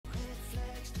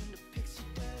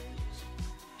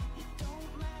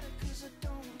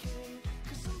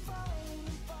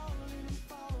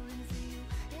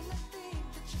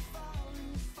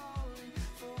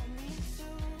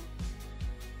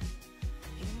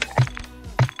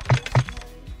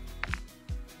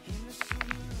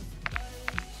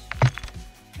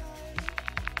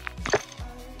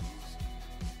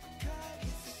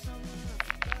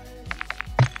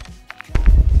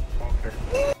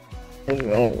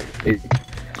Then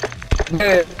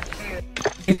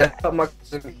he got my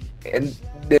and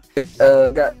then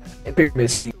got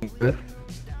intimacy with.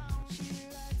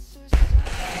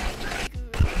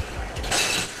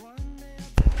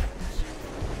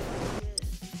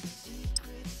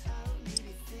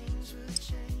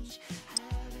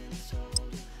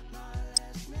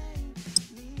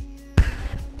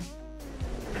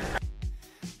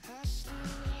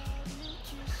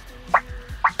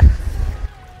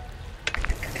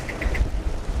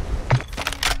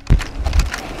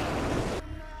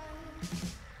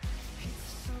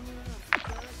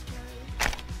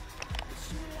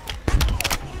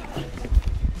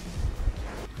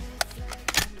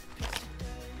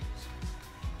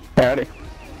 Howdy.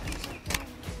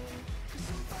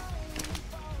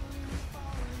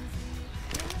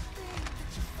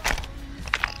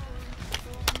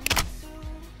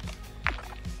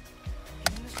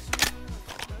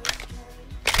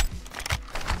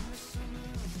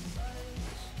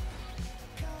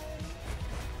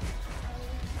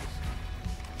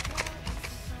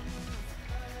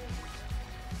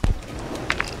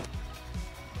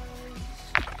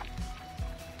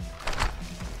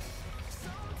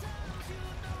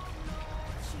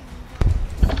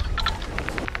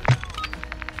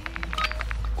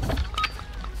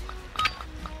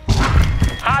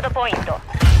ポイント。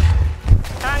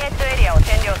ターゲットエリアを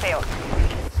占領せよ。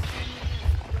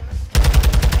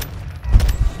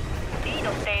リー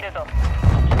ドしているぞ。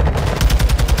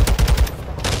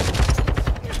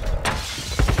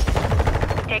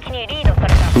敵にリードされ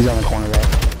た。He's on the corner there.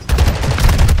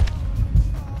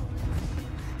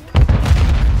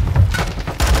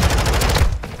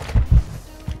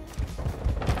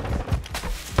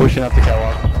 Pushing up the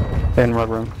catwalk in red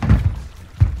room.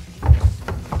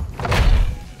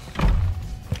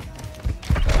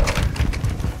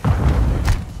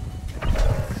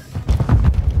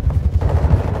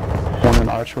 One in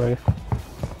archway.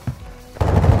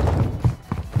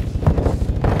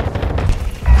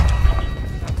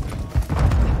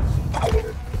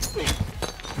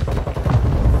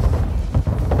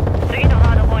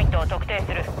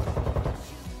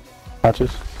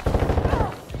 Hatches.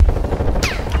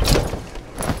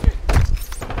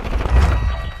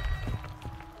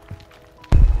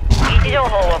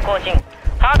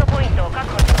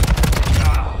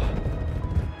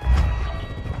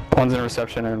 One's in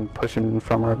reception and pushing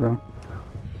from red room.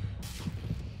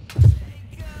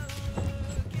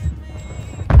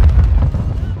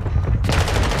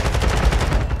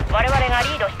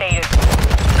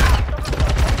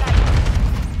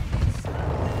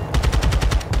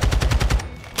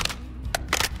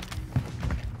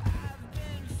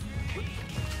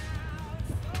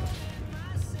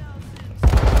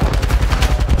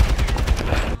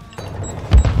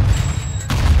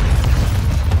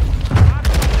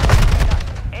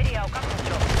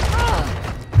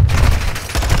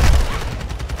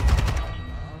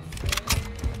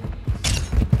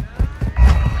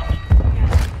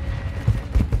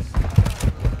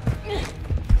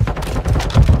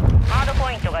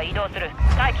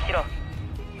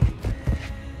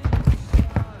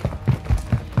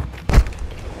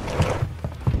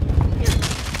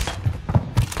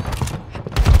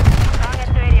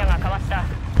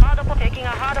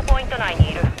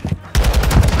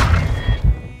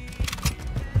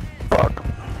 Fuck.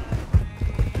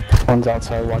 One's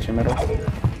outside watching middle.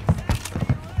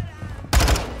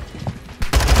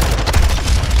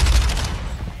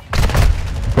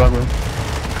 Red room.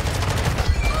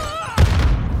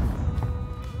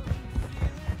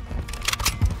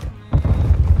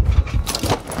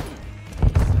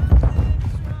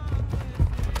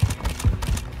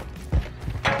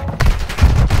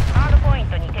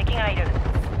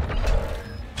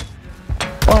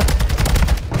 What?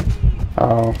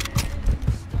 Oh.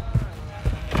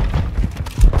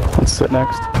 Let's sit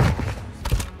next.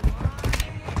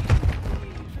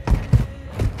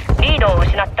 Leadを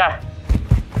失った。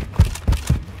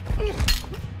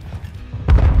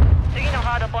次の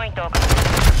ハードポイントを獲得。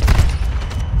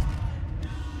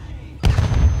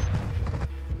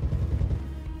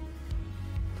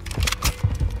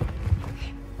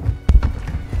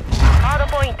ハー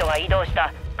ドポイントが移動し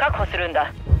た。確保するん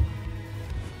だ。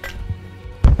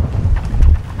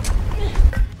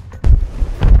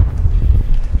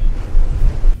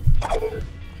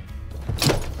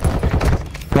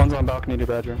One's on balcony to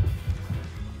bedroom.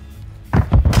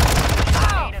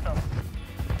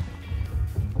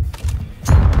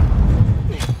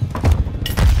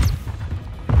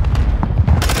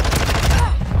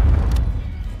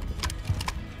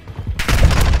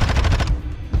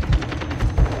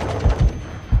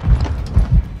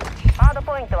 Hard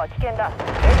point は危険だ。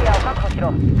エリアを確保しろ。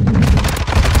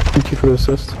 Thank you for the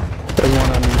assist. There's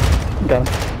one on. Got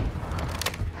him.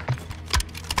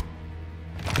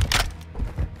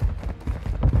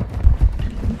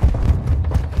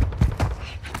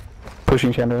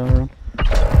 Pushing Chandler in the room.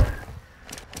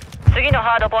 次の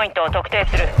ハードポイントを特定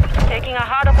する。敵が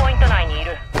ハードポイント内にい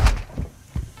る。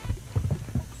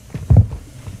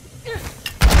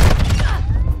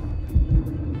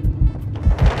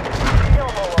情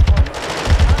報を更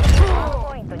新。ハード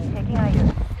ポイントに敵がいる。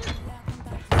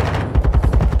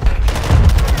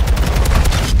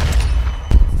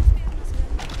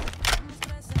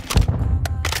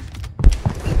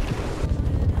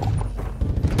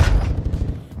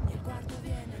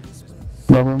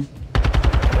Love him.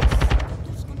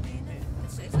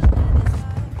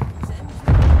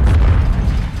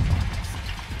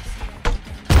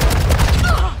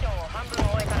 半分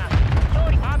終えたな。勝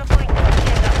利ハードポイントが危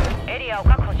険だ。エリアを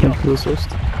確保しろ。 Thank you for the assist.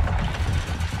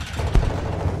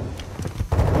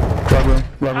 Love him.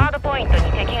 Love ハー him. ドポイント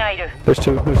に敵がいる。 There's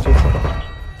two. There's two. ハ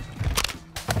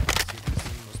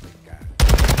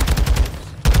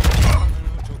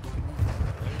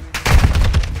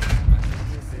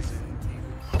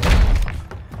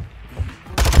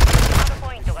ード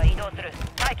ポイントが移動する。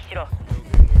待機しろ。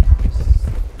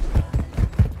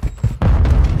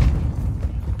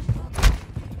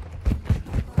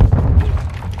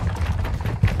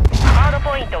ハード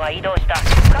ポイントが移動した。確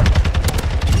保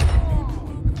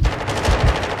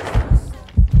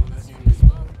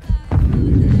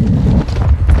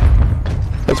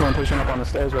There's one pushing up on the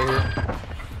stairs right here.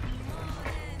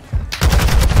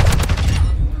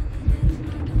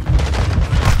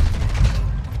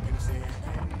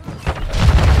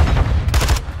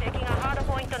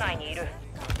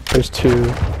 There's two.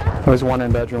 There's one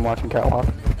in bedroom watching catwalk.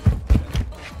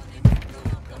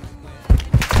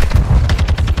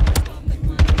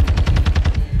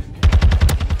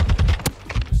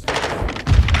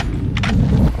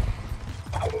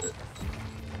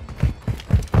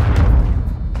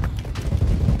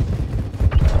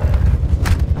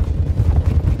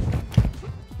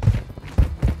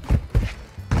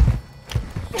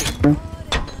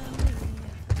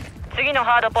 Next の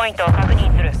ハードポイントを確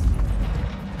認する。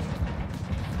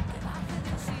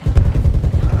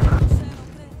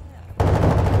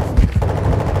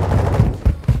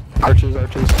Archers,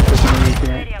 pushing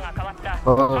me エ here. リアが変わった。ハ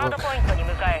ードポイントに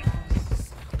向かえ。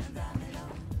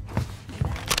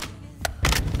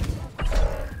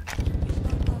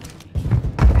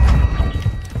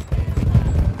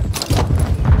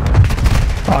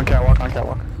On catwalk, on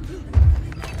catwalk.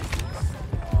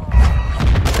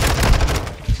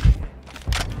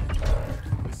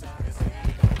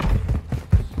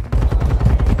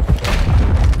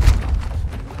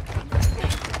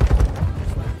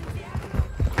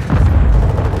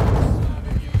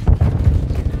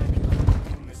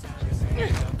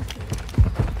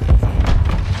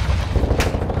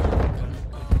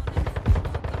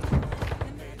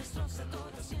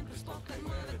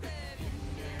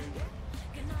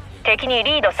「敵に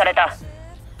リードされた。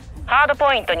ハード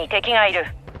ポイントに敵がいる。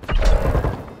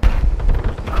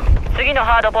次の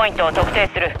ハードポイントを特定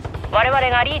する。我々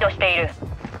がリードしている。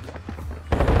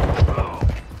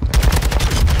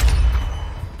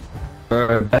ハ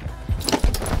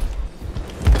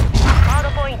ー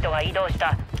ドポイントが移動し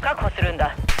た。確保するん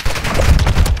だ。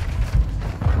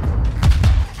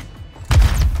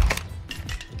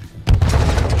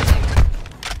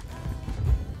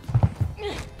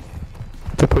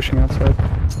They're pushing outside.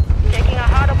 敵が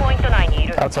ハードポイント内にい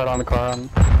る。 Outside on the car.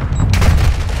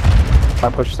 I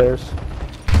push stairs.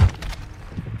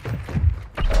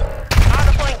 ハー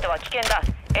ドポイントは危険だ。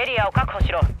エリアを確保し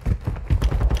ろ。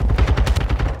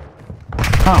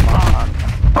 Come on.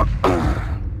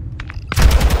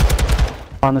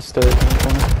 On the stairs in the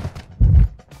corner.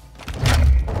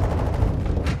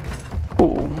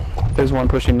 Ooh. There's one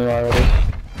pushing me already.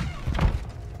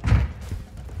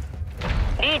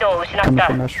 リードを失っ Coming た。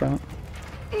 from restaurant.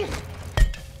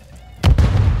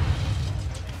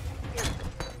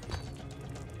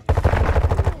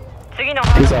 次の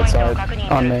ハー He's ドポイントを outside 確認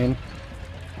on する。 main.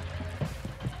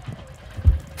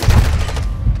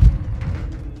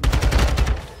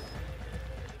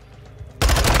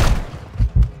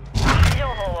 位置情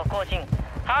報を更新。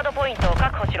ハードポイントを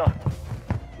確保しろ。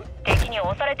敵に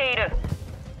押されている。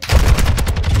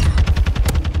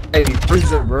 Hey,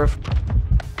 freeze up, bro.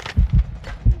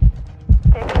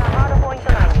 敵がハードポイン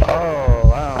ト内にいる。 Oh,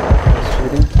 wow. That's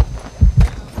shooting.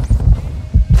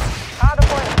 ハードポ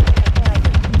イントに敵がい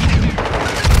る。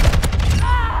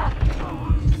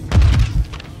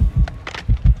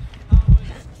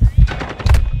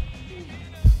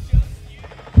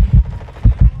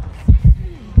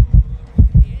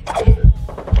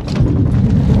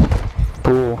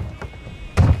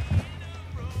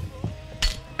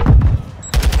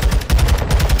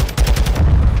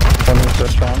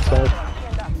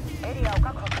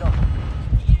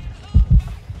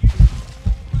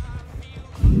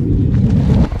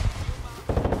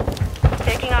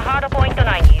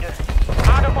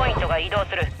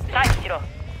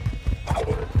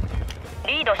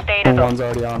いるぞ。 One's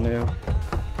already on new.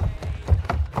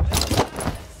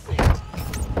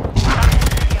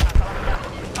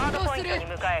 ハードポイントに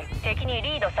向かい敵に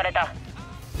リードされた。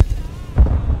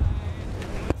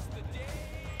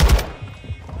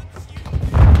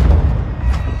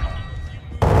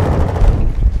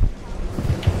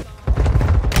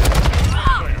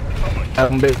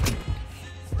 big.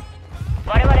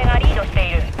 我々がリードして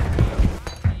いる。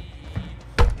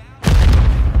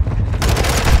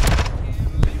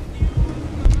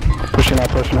 Pushing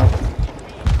up, pushing up.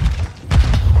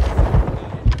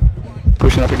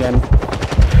 Pushing up again.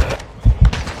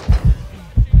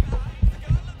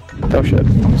 Oh shit,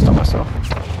 almost done myself.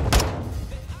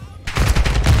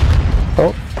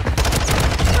 Oh.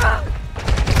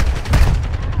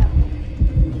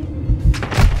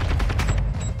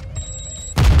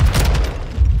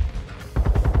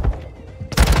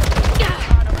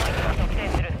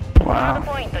 Wow. ハー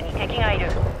ドポイントに敵がい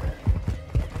る。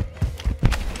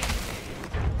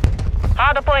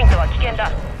ハードポイントは危険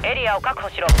だ。エリアを確保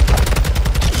しろ。情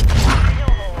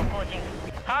報を更新。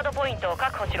ハードポイントを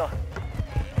確保しろ。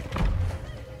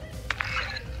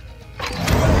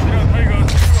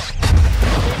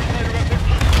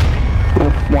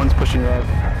 One's pushing up.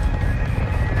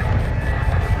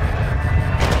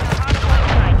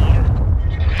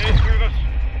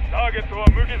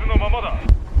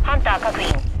 ハンター確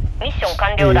認。ミッション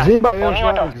完了だ。 Is anybody お見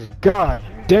else 事。 out here? God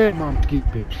damn, I'm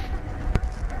keep it.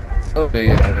 Okay,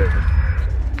 yeah.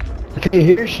 I can't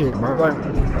hear shit, bro. Like,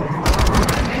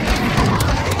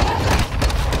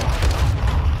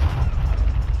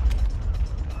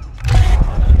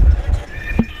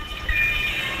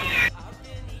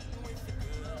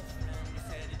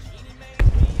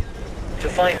 to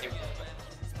find you.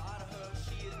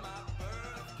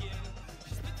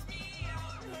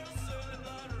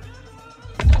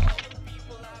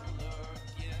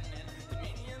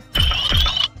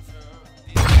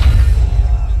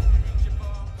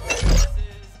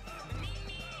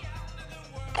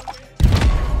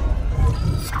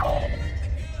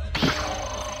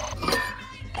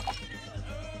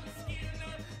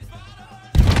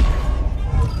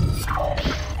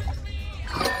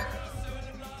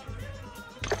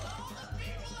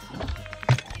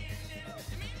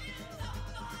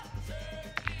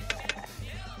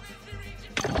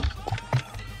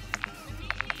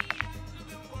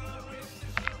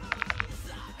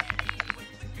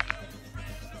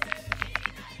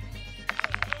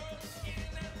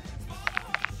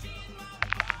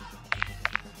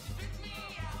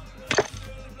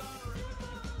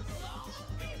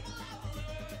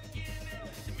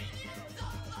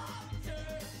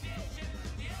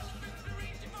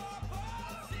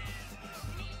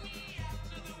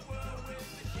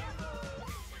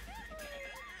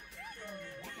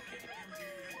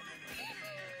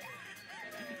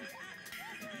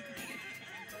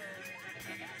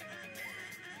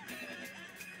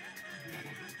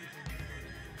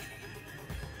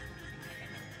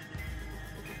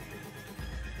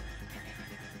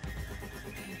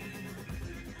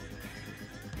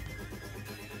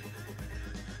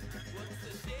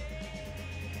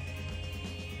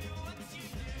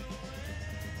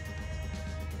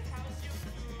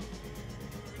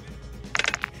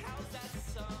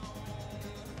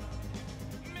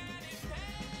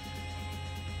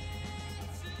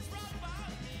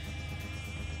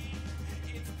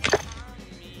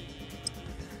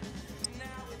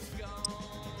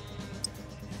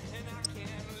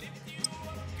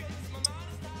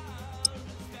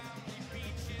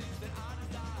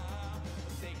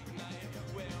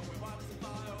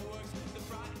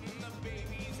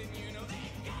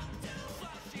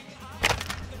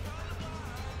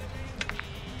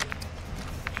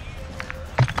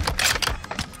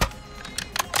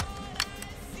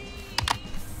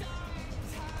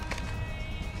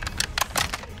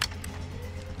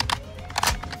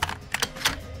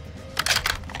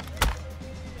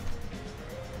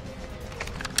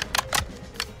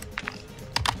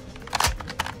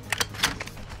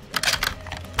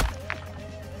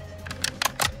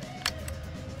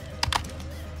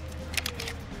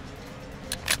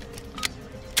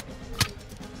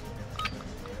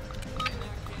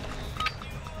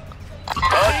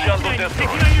デスト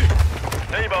ロイ。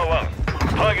セイバー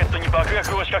1、ターゲットに爆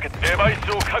薬を仕掛けデバイ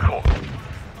スを確保。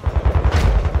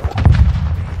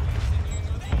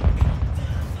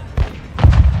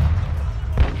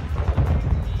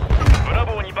ブラ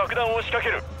ボーに爆弾を仕掛け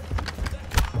る。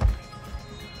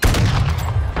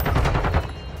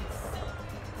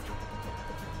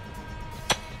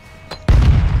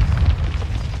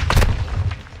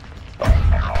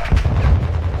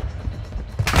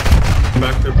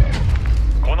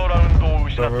このラウンドを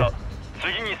失った。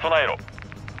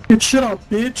Get shit on,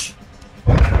 bitch.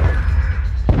 I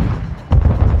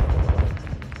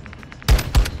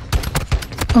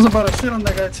was about to shit on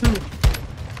that guy too.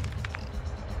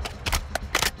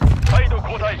 再度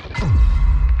交代。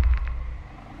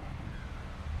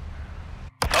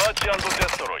サーチ&デ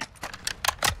ストロイ。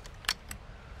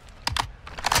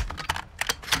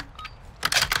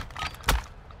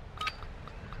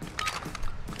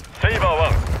セイバー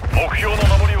1、目標の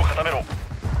守りを固めろ。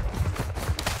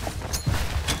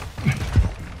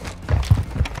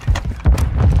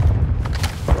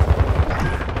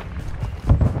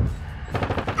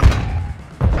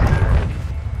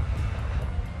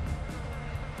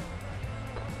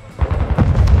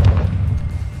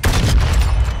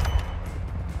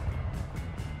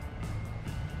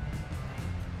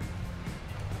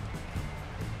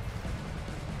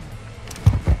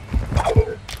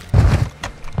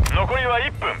残りは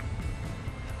1分。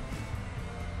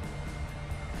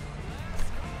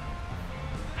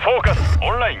フォーカス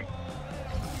オンライン。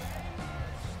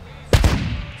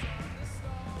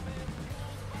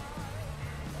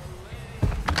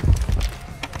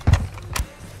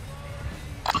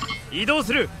移動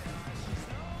する。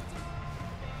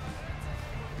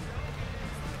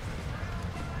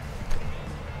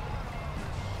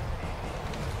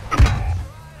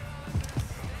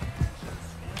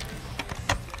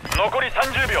残り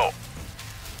30秒。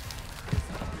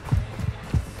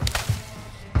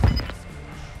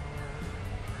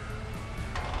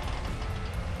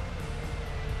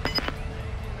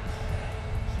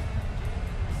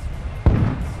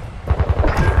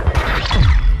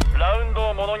ラウンド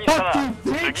をものにしたら Fuck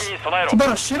you, 次 bitch. に備え It's ろ。 about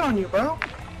to shit on you, bro.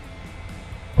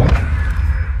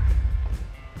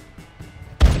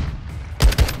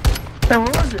 Hey, where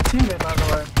was your teammate, by the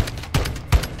way?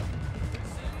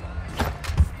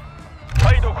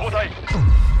 再度交代。サ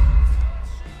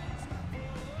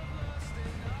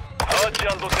ーチ&デ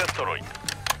ストロイ。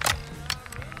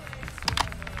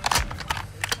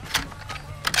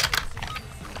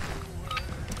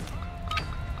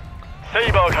セ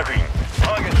イバー確認。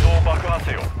ターゲットを爆破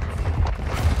せよ。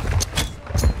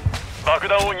爆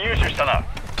弾を入手したな。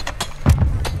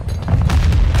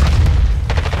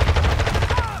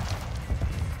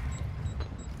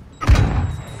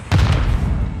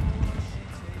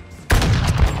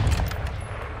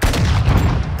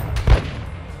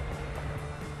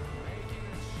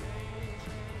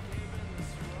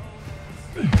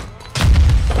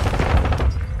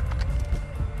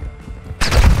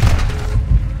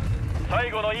最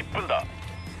後の1分だ。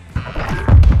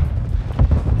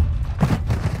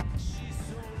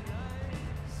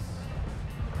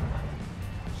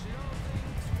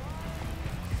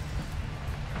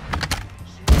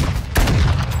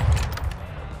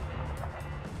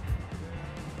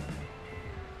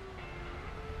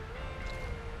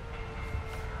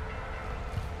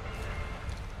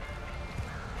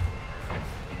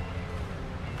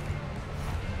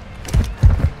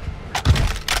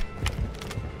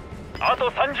あ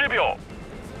と30秒。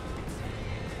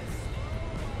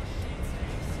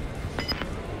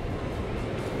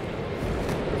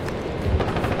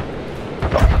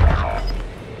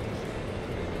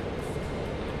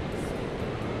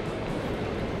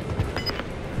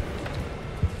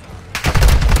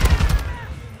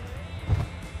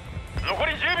残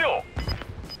り10秒。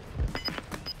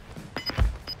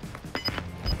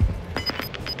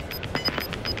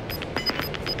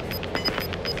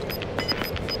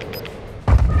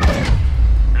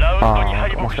ラウンドに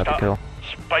敗北した。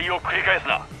失敗を繰り返す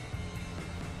な。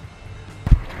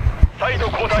再度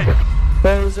交代。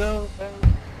 Bozo.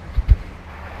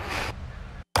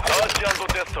 サーチ&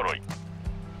デストロイ。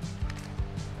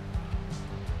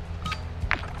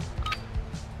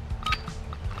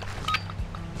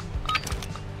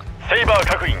セイバー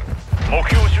確認。目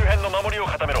標周辺の守りを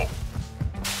固めろ。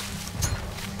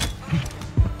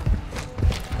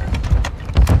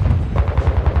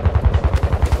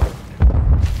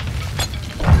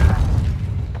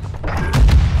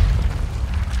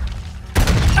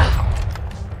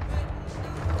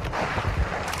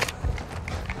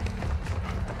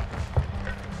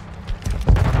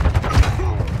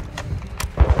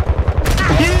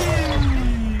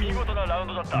見事なラウン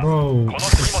ドだった。 Bro, この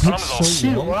次も頼む it's ぞ。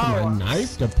 so long wow. for my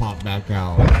knife to pop back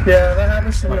out. Yeah, that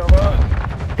happens to me a lot.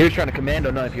 He was trying to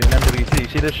commando knife you in MWC.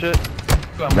 See this shit?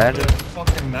 Imagine.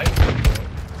 Fucking knife.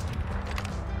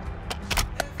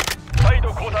 再度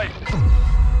交代。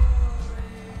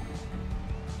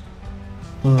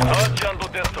サーチ&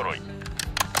デストロイ。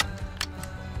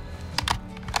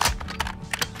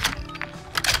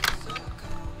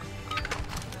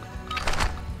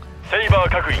セイバー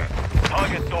確認。タ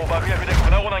ーゲットを爆薬で粉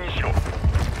々にしろ。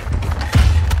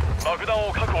爆弾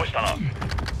を確保したな。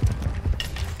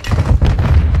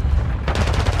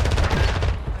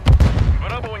ブ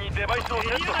ラボーにデバイスをセ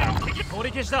ットする。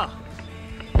取り消しだ。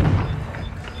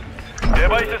デ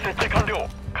バイス設置完了。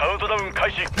カウントダウン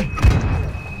開始。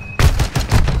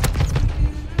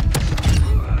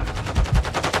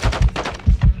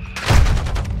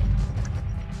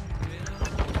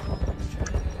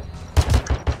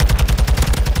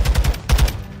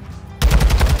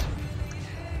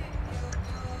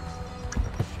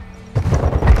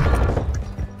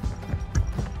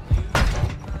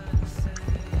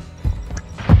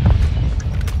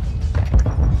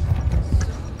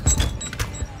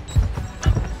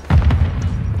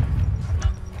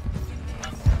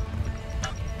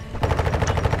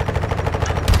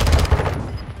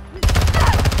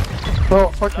Oh,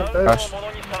 fucking bitch. も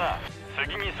のにしたな。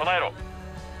次に備えろ。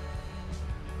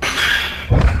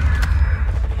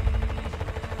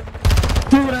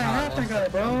Dude, I had that guy,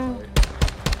 bro.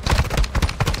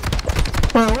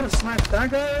 Bro, I would have sniped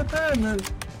that guy right there, and then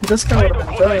this guy would have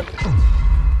been dead.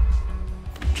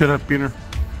 Shut up, Peter.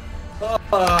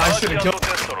 I should have killed. デ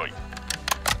ストロイ。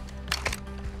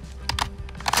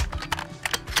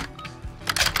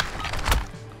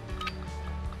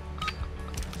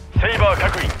セイバー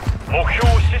確認。目標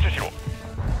を死守しろ。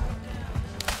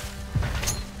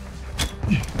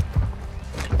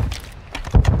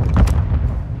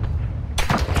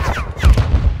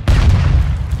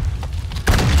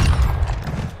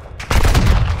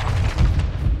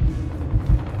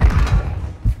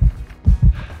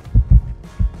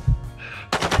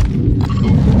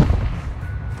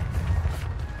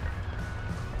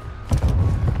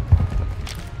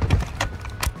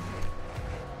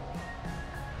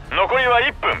残りは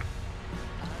1分。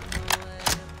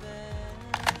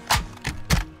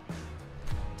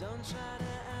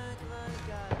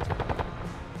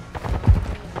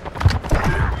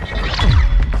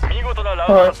見事なラウ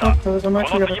ンドだった。 Alright, fuck this. I'm この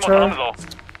actually 次 gonna も頼む try. ぞ。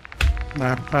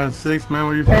 956, man,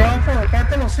 where you Hey, from? Alfred,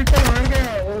 cállate los hocico a la verga.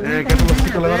 Hey, cállate los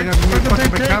hocico a la verga. You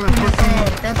fucking McAllen, pussy.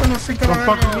 Cállate los hocico a la Don't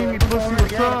verga. fucking leave me, pussy.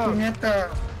 What's up? Puñeta.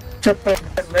 Che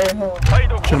pendejo. 再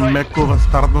度交代。 Chemeco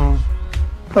bastardo.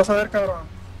 Vas a ver, cabrón.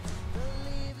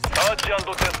 サーチ&デ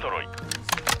ストロイ。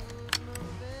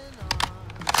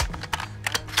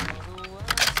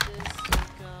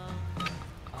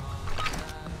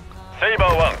セイバ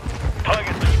ー1、ターゲ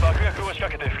ットに爆薬を仕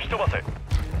掛けて吹き飛ばせ。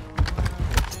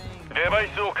デバイ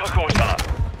スを確保したな。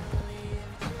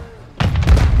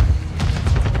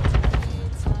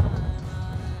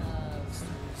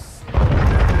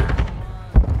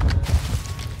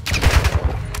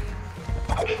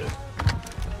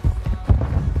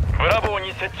ブラボー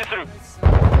に設置する。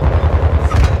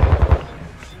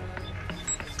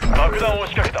爆弾を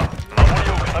仕掛けた。守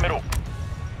りを固めろ。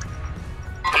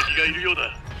敵がいるようだ。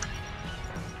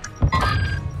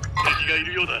敵がい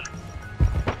るようだ。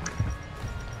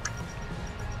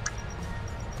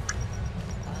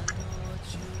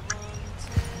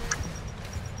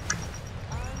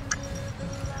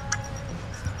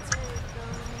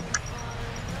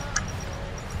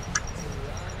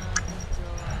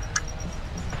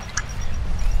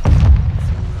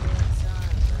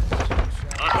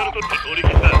当たるとって取り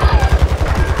消しだ。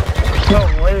 No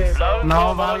way. ラウンド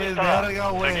No をものにしたら vale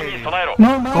verga, 次に wey. 備えろ。 No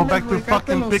Go mames, back to güey, cállate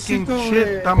fucking los picking hocico, shit,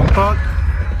 güey. dumb fuck.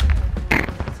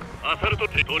 当たるとっ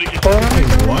て取り消し。 Órale,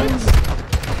 cabrón.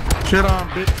 Shit on,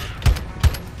 bitch.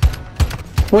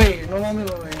 Güey, no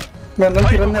mames, güey. Me andan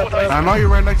tirando de atrás. I know you're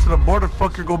right next to the border,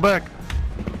 fucker. Go back.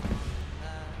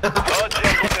 サーチ&デ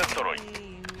ストロイ。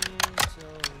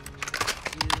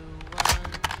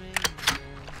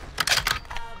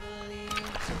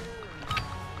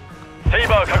セイ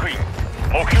バー確認。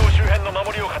目標周辺の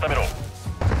守りを固めろ。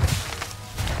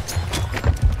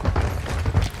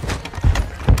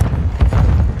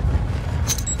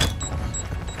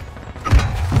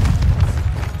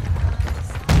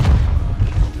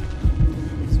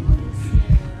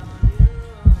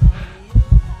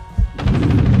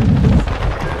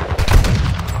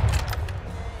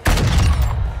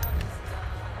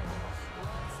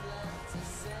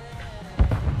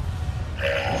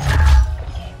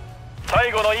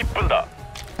最後の1分だ。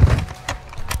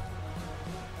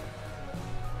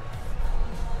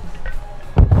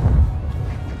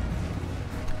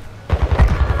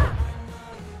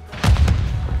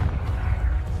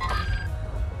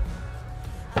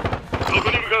どこ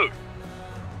に向かう。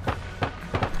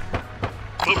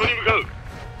どこに向かう。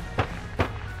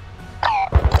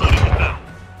取り切った。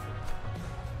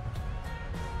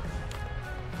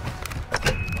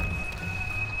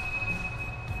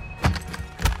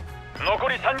残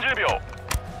り30秒。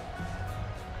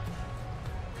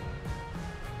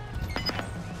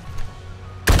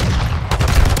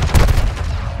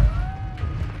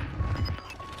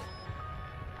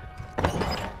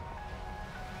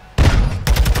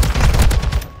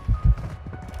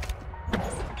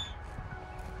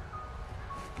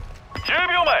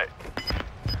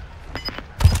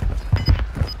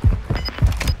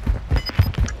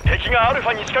がアルフ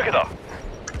ァに仕掛けた。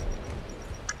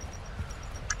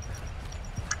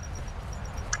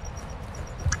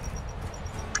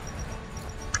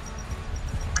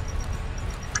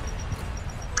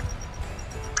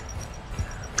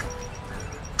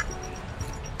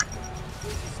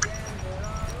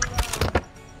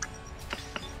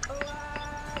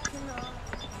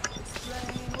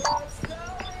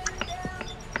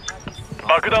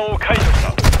爆弾を解除し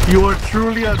た。 You are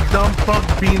truly a dumb fuck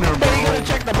beaner, bro.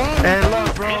 Hey,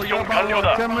 look, bro, you're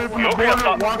about 10 minutes from the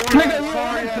border. Walk through that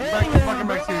sorry ass back to fucking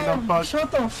Mexico, you dumb fuck.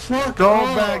 Shut the fuck Go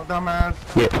up. back, dumbass.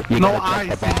 You No gotta ice.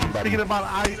 check the bomb, Speaking about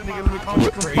ice, nigga, let me call you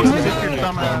some fucking shit,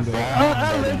 dumbass.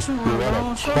 I'll let you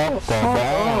know. Shut the fuck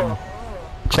up.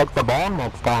 Check the bomb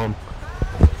next time.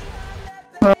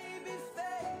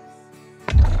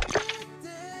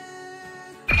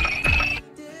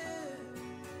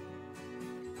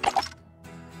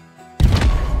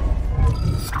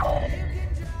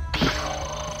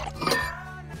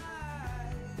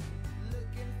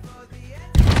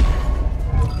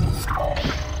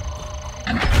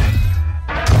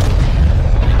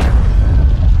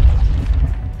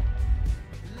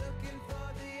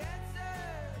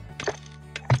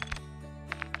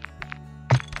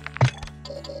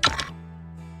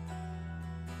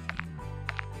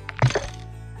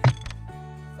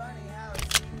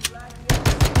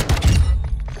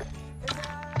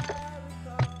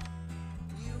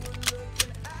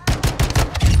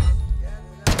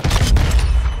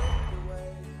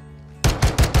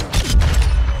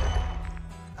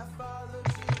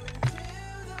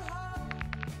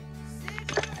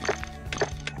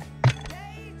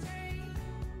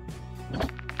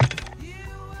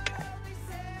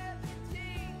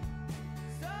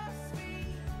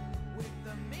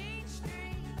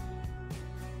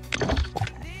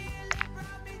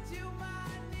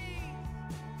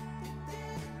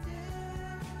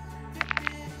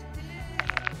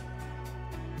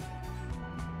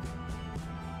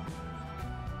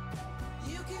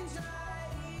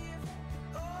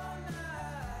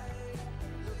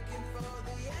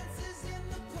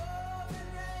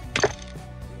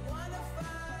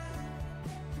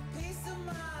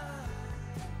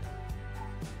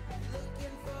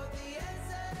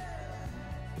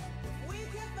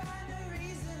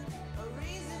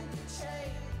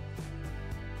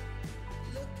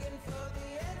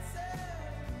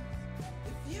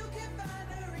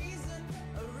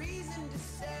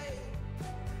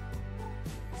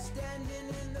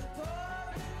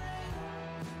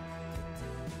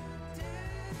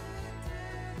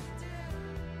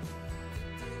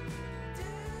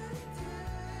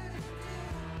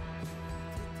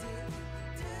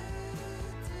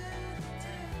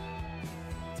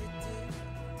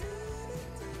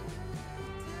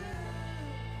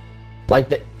 Like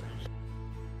that.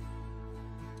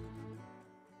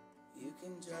 You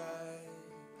can drive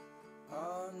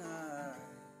all night,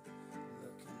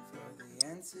 looking for the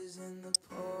answers in the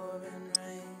pouring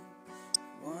rain.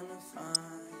 Wanna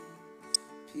find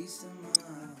peace of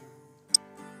mind,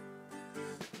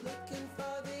 looking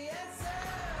for the answer.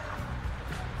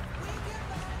 We can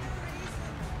find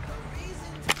a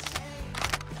reason to change.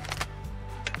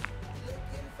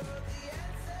 Looking for the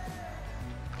answer.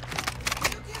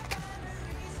 You can find a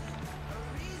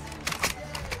reason to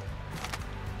stay.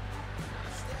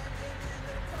 Standing in the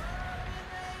pouring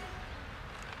rain.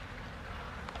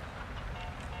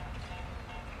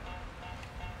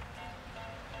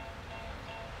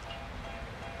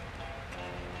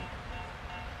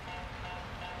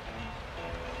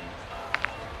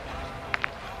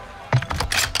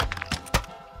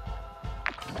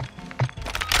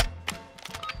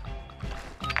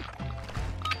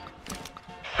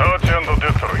サーチ&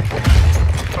デストロイ。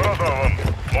サラザー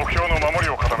1、目標の守り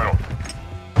を固めろ。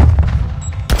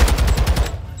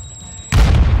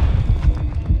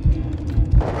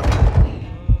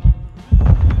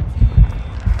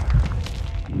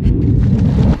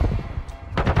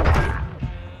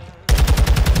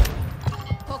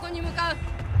ここに向かう。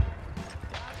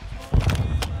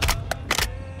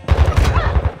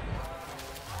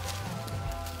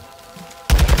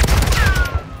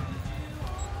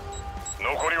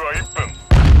残りは1分。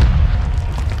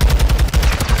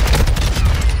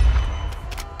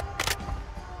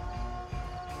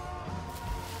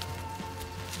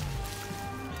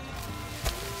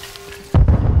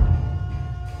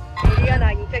エリア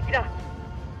内に敵だ。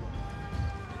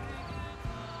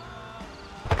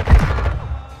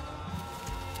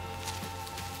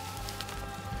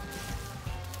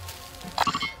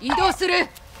移動する。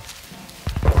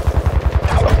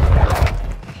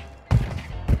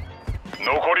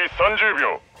残り30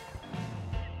秒。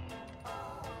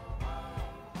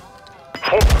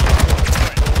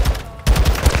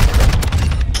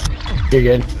You're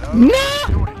good.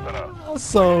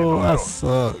 So I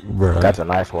suck, bro. That's a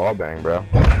nice wall bang, bro.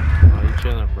 Oh, you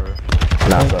chilling, bro.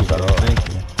 Not sus at all.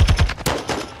 Thank you.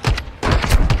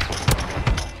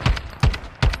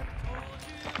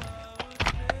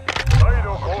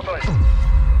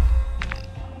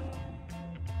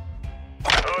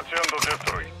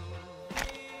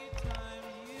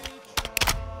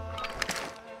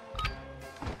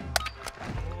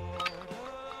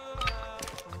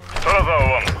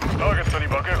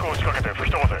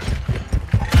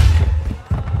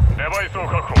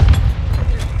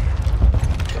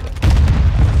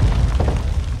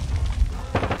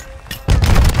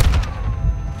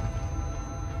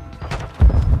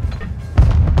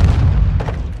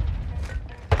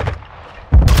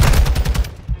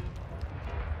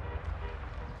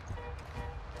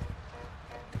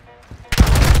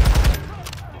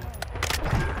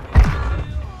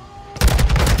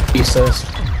 He says.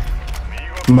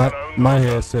 My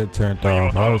headset turned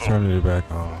off. I was turning it back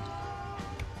on.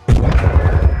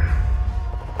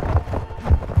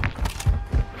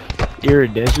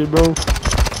 Iridescent, bro?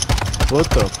 What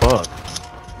the fuck?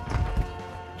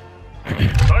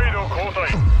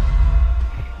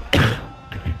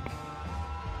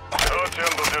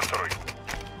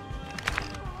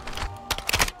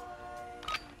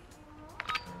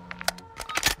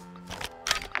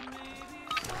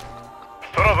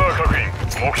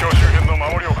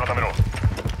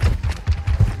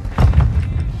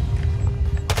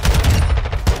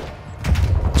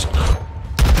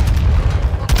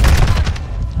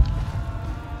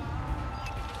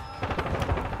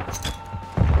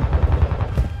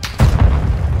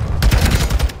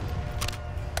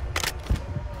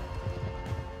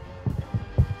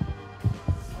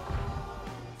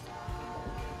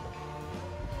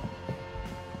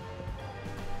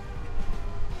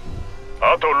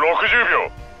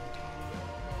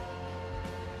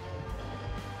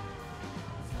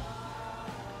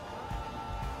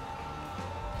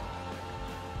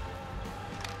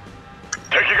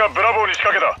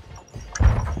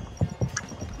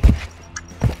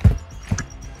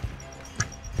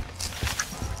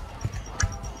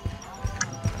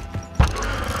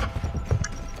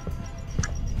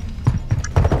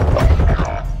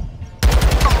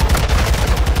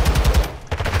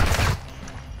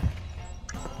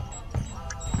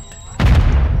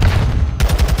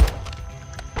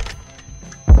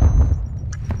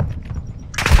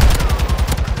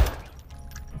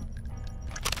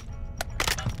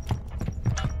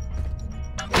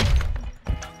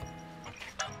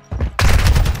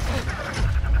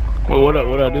 Well,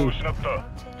 what I do?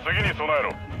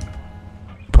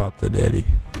 Pop the daddy.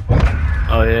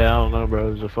 Oh yeah, I don't know, bro.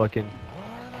 It was a fucking,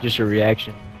 just a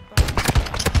reaction.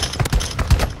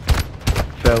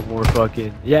 Felt more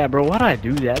fucking, yeah, bro. Why'd I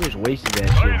do that? I just wasted that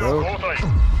shit, bro.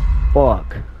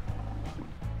 Fuck.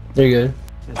 You're good.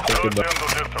 Just thinking about.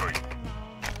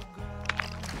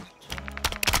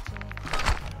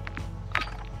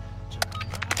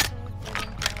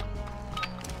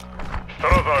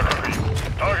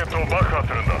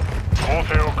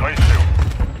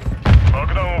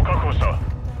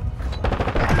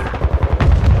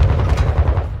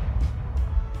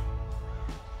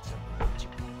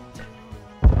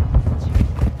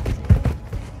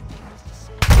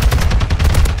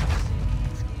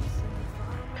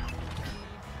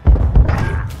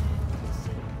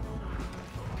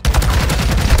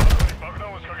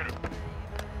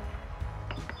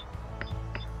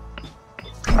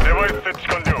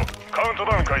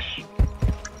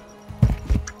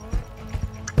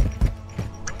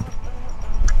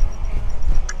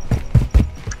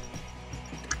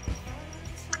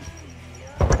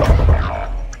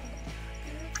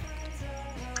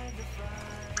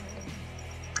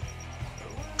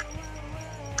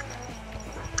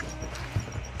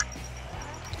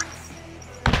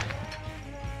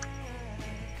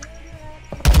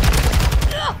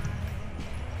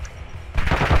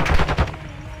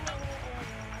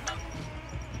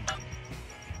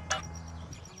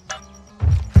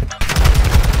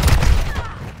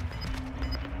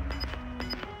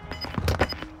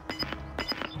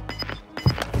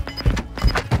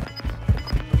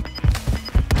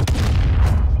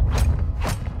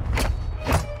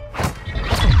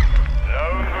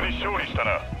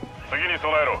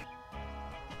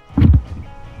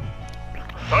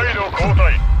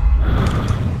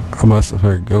 I must have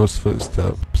heard ghost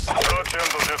footsteps.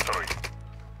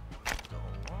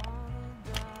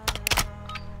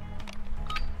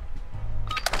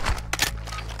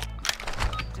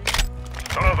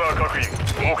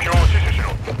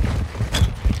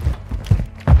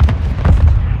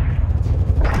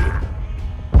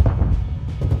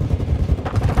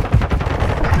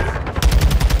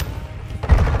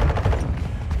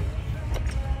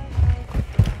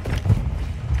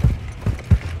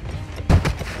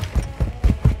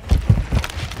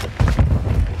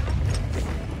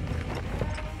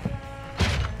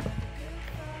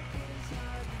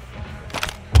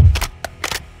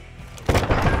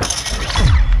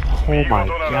 Oh my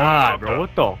god, bro,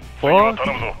 what the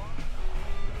fuck?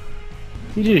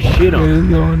 He just shit on me. What is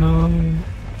going on?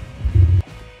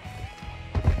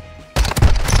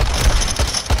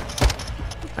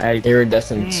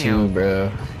 Iridescent 2,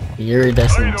 bro.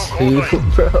 Iridescent 2,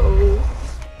 bro.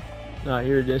 Nah,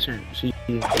 iridescent C.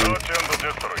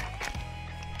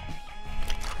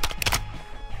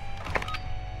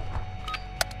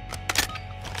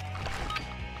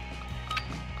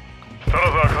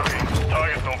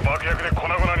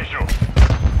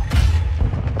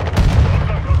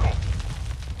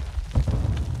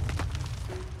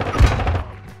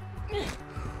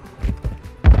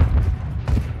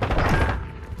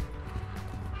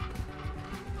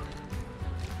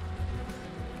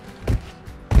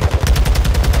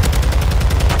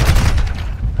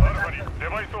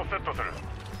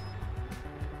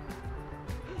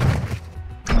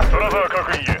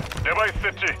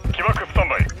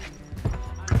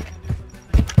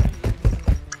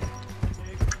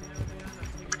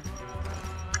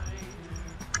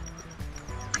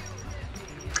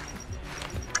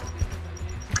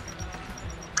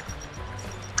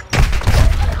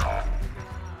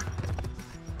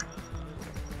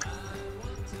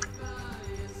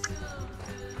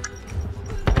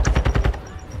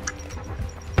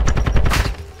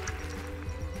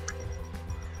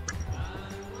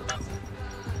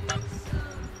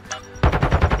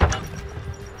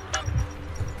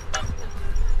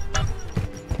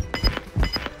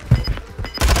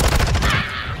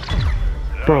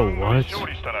 Bro, what?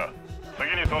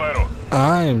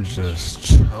 I am just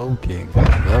choking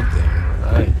left and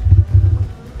right.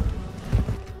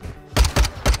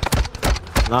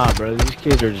 Nah, bro, these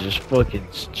kids are just fucking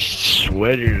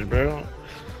sweaters, bro.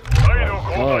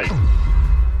 Fuck.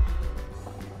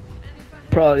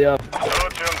 Probably up.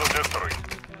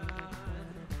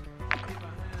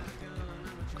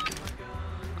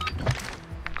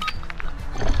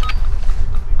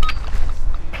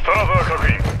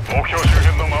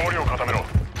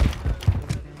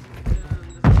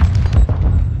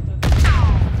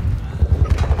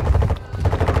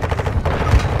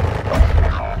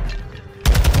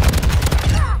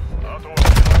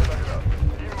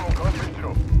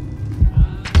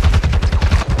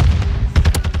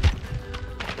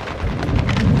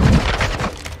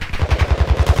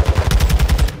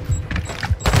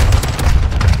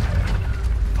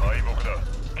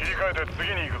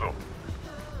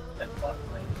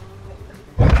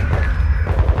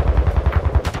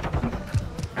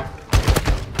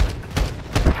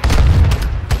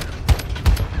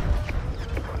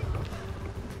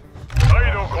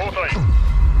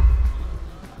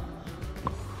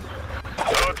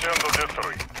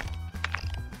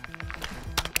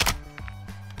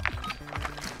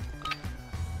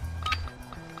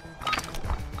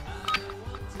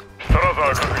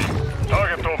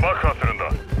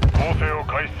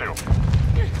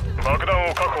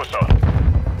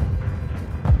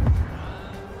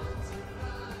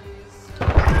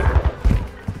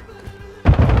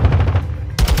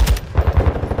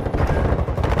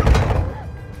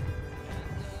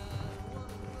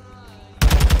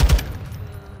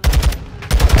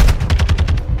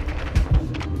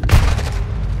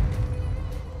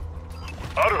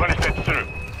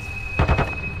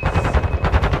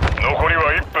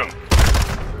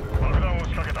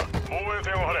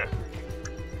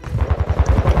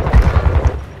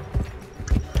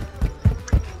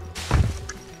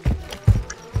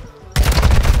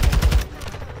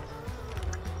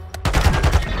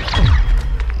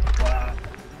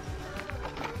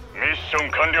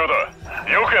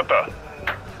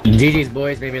 GG's,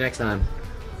 boys. Maybe next time.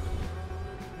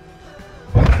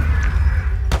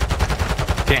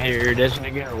 Can't hear iridescent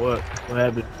again or what? What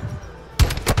happened?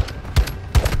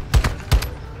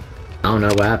 I don't know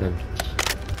what happened.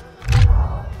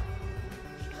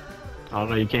 I don't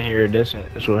know, you can't hear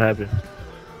iridescent. That's what happened.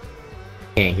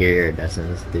 Can't hear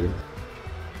iridescence, dude.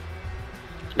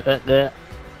 That.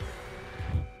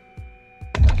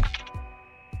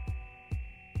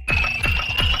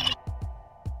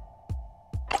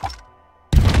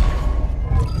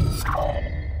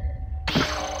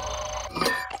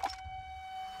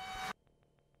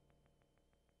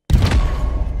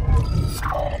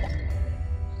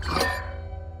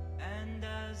 And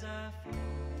as a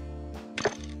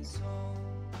floating soul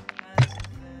has a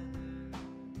feather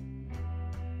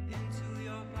into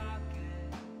your pocket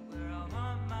where I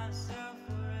want myself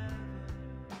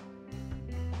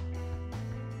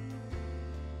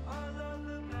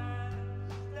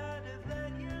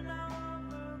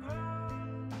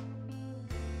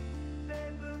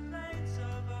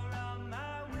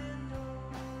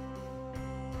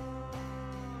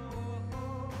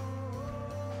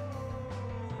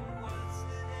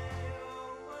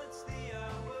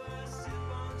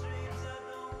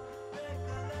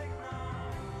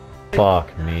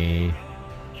Fuck me.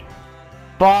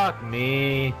 Fuck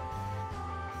me.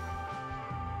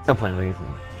 I'm playing with you.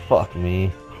 Fuck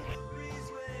me.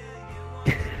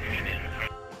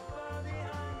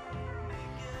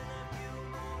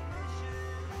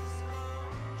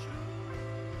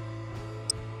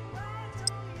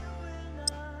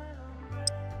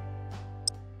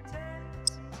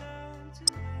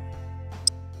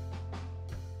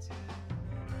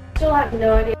 Still have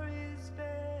no idea.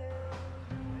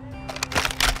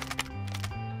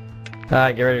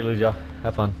 Alright, get ready to lose, y'all.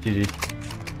 Have fun. GG.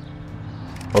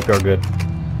 Hope you're good.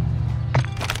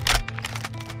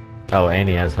 Oh, and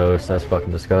he has host. That's fucking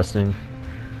disgusting.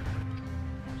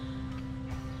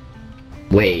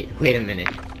 Wait a minute.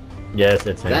 Yes,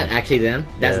 it's Is him. that actually them?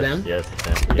 That's them? Yes, it's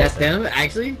him. That's Yes, them?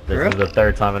 Actually? This is the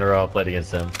third time in a row I played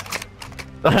against him.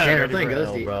 Yeah, we're playing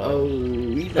Ghosty. Oh,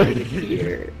 he's not even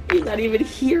here. He's not even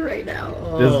here right now.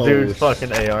 Oh, This dude's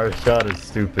fucking AR shot is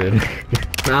stupid.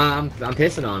 Nah, I'm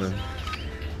pissing on him.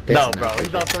 No, bro,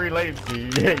 he's on 3 latency.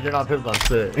 You're not pissed on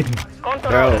shit.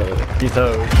 Bro. He's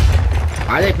hoes.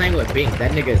 Why are they playing with Bink?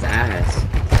 That nigga's ass.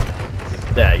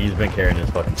 Yeah, he's been carrying his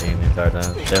fucking team the entire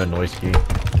time. They have a noise key.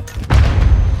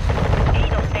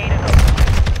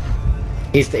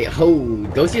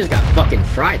 Ghosty just got fucking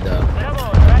fried though.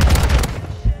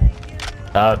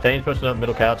 Thane's pushing up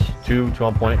middle couch. Two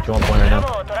on point right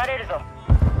now.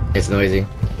 It's noisy.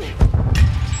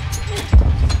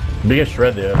 We get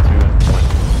shred there, 2 on point.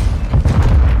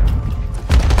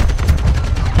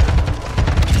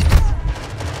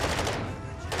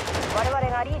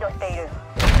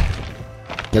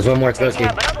 There's one more, it's Ghosty.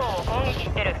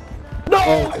 No!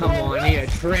 Oh, come on, I need a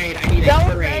trade. I need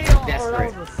a trade. I'm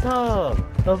desperate. That was a sub.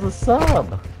 That was a sub.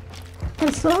 What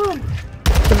a sub.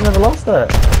 Should've never lost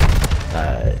that.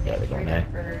 Yeah, they're going there.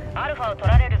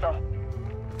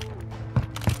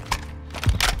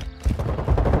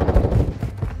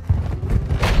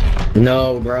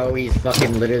 No, bro, he's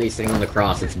fucking literally sitting on the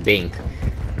cross. It's Bink.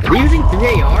 Are they using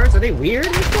 3 ARs? Are they weird?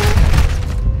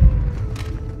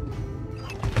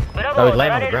 Oh, he's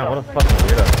laying on the ground. What a fucking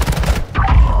weirdo.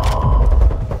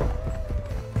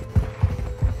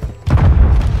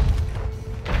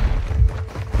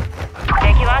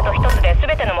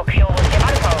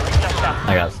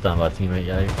 I got stunned by a teammate,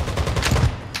 yikes.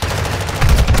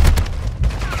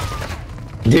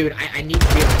 Dude, I need to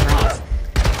be on the cross.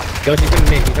 Ghosty's coming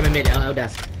mid, he's coming mid, LL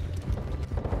desk.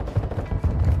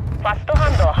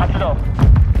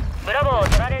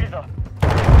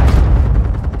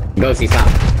 Ghosty, stop.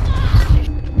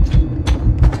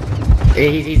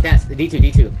 He's desk,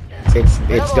 D2. It's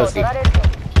Ghosty.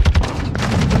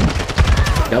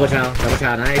 Double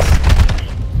chow, nice.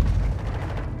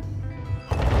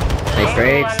 Nice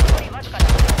trades.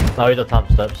 Oh, he's at top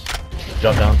steps.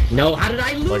 Jump down. No, how did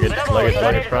I lose?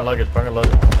 Luggage, front luggage. Front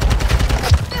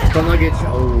luggage,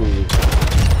 oh.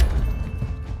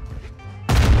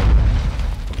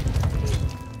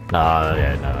 Nah,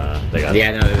 yeah, no. They got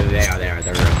Yeah, no, they are.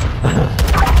 They're real.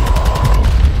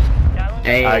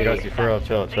 Hey. Alright, Ghosty, for real,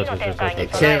 chill. Chill.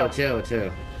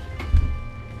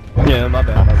 Yeah, my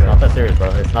bad. It's not that serious, bro.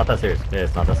 It's not that serious. Yeah,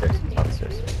 it's not that serious.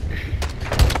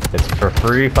 It's for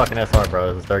free fucking SR,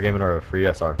 bro. It's the third game in a row, free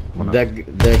SR.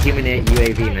 The human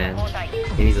UAV, man.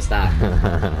 He needs to stop.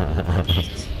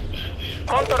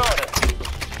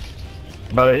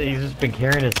 Bro, he's just been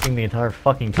carrying his team the entire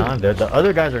fucking time, dude. The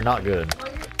other guys are not good.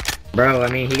 Bro, I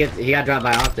mean, he got dropped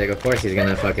by Optic. Of course he's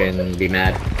gonna fucking be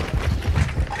mad.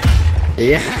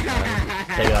 Yeah.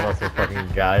 Taking out lots of fucking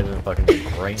guys and fucking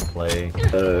brain play.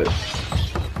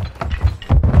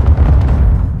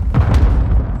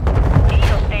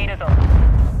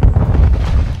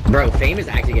 Bro, Fame is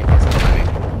actually getting this time.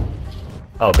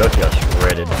 Oh, Ghosty got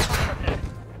shredded.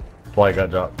 Why he got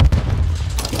dropped.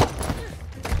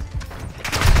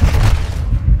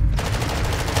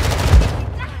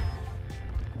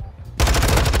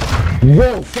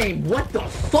 Whoa, Fame, what the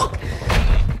fuck?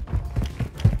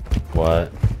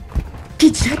 What?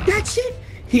 He checked that shit?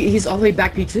 He's all the way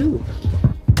back P2.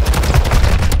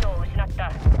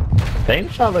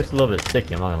 Fame's shot looks a little bit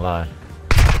sticky, I'm not gonna lie.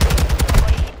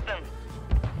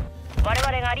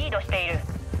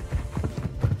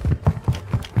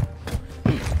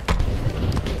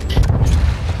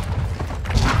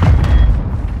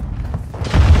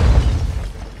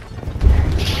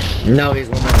 No, he's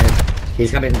one more mid.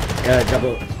 He's coming,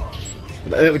 double.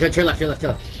 To your left.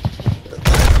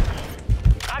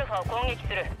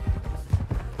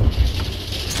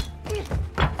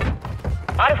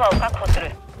 Alpha を確保す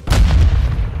る。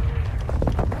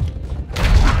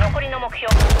残りの目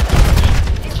標。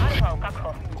アルファを確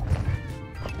保。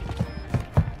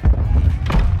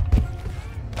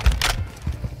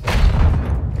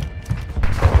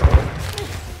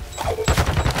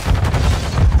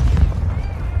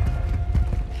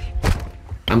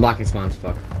blocking spawns,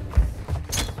 fuck.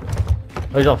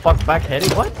 Oh, he's on fuck back heady?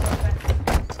 What?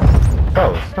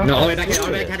 Bro, it's not No, all the way back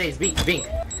heady is Bink.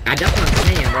 That's what I'm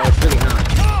saying, bro. It's really not.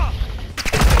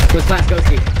 Close class,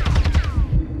 Ghosty.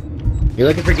 You're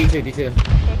looking for D2.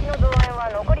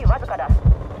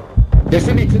 There's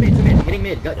two mid. Hitting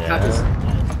mid. Couches.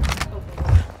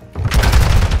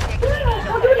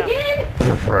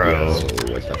 Bro, yo,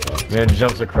 what the fuck? Man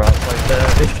jumps across like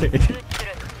that.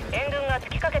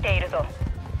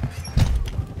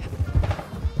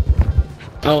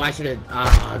 Oh, I should have.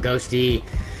 Ghosty.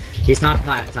 He's top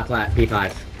plat,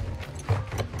 P5.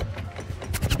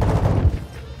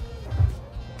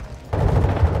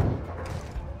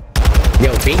 Yo,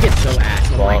 Bink is so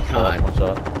ass. Oh my god. What's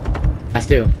up? That's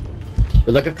two.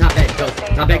 Look at top bed.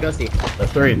 Top bed, Ghosty.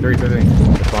 That's three.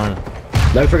 That's fine.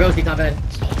 Look for Ghosty, top bed.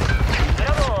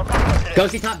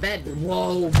 Ghosty, top bed.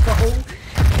 Whoa, bro.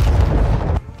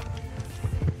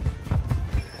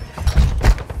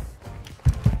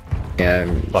 Yeah,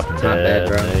 Fucking top bed,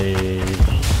 bro.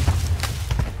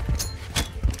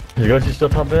 Is Ghosty still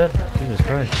top bed? Jesus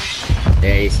Christ.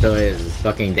 Yeah, he still is. It's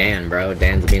fucking Dan, bro.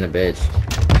 Dan's being a bitch.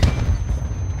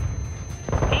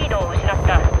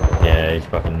 Yeah, he's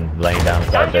fucking laying down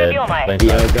top bed. Yo,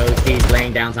 Ghosty's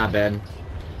laying down top bed.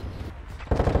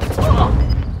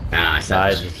 Ah,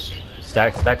 side.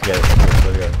 Stack together.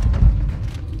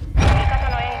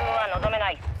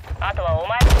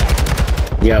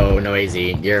 Yo,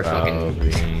 Noisy, you're fucking.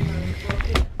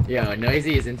 Yo,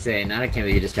 Noisy is insane. I can't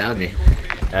believe you just tabbed me.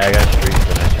 Yeah, I got streak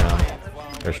for the next round.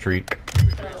 Or streak.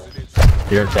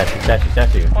 You're in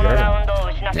statue. You heard him?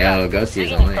 Yo, Ghosty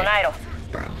is on lane.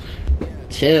 Bro.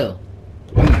 Chill.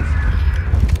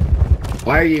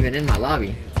 Why are you even in my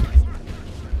lobby?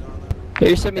 Hey,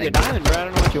 you sent me the diamond, bro. I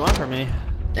don't know what you want from me.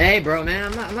 Hey, bro,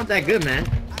 man, I'm not that good, man.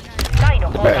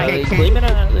 Bro, they put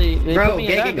me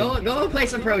in diamond. Go play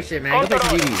some pro shit, man. Go play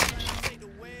some GBs.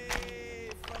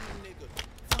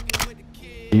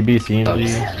 EB, CMG,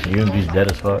 UMG's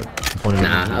dead as fuck.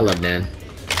 Nah, I love Dan.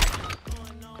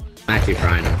 I'm actually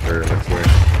frying him for what's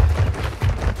worth.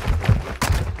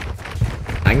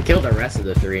 I can kill the rest of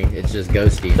the three. It's just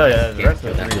Ghosty. Oh yeah, the rest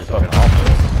of the three is fucking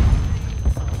awful.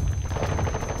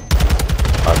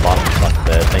 Bottom's not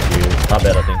bad, thank you. Not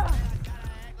bad, I think.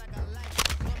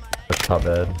 That's not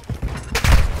bad.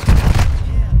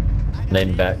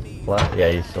 Nading back. Flat? Yeah,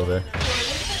 he's still there.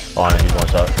 Oh, I mean, he's one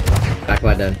shot. Back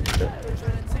flat dead.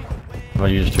 You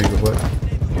wanna use a streak real quick?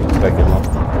 Back his one.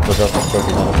 What's up?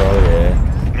 Trophies on the bro? Yeah.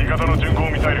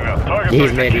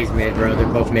 He's mid, bro. They're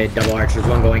both mid. Double arch. There's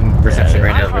one going reception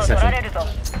right now. Reception.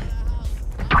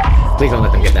 Please don't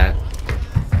let them get that.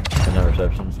 No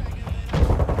reception.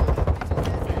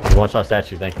 One shot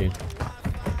statue, thank you.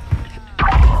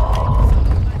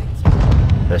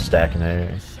 They're stacking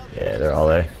there. Yeah, they're all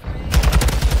there.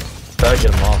 Try to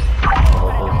get them off.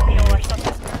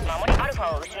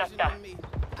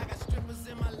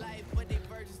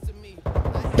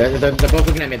 They're both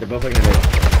looking at me.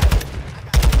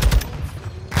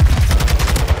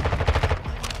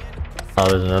 Oh,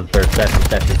 there's another third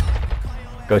statue.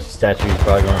 Ghosty statue, he's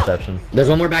probably going reception. There's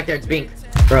one more back there. It's Bink.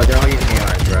 Bro, they're all using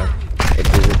ARs, bro.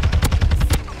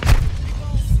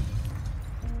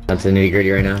 That's the nitty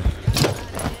gritty right now.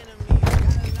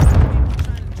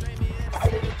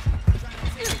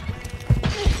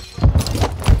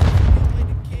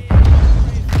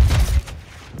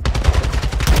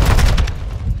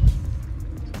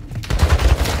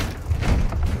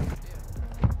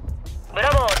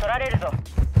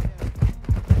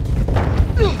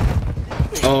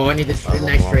 Oh, I need this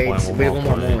nice trades. Wait, one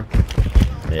more.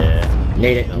 Yeah.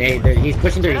 Nade, he's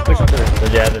pushing through.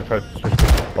 Yeah, they're pushing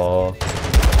the ball.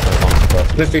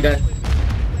 Push through dead.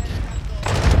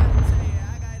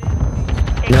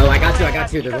 No, I got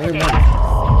two. There's only one.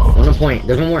 One on point.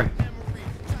 There's one more.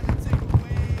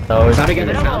 Oh, shot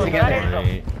together.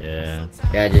 Yeah.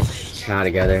 Yeah, just shot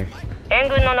together. I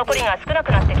don't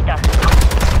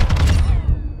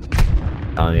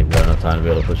even have enough time to be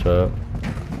able to push up.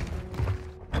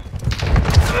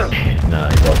 Nah,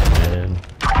 he's walking in.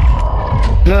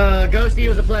 Ghosty,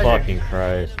 was a pleasure. Fucking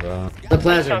Christ, bro. It's a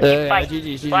pleasure.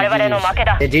 GG's.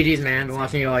 Yeah, GG's, man. Been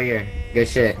watching you all year. Good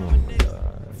shit. Oh my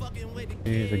god.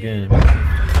 GG's again.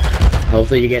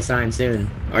 Hopefully you get signed soon.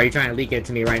 Or are you trying to leak it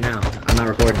to me right now? I'm not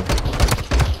recording.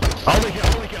 I'll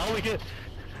leak it.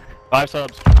 5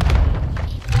 subs.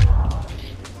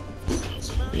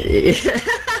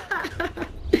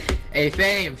 Hey,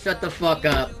 Fame, shut the fuck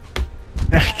up.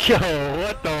 Yo,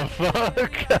 what the fuck?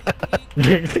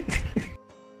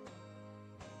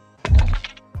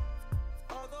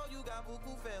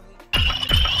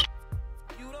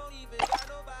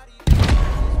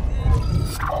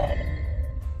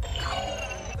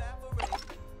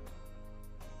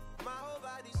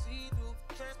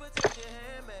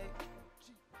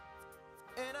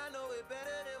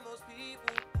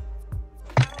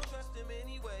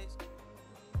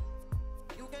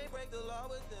 law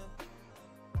with them.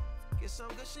 Get some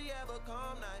good shit, have a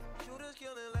calm night. Shooters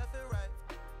killing left and right.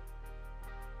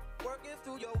 Working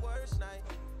through your worst night.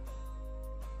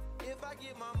 If I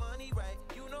get my money right,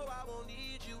 you know I won't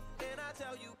need you. And I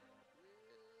tell you,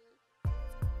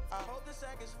 I hope the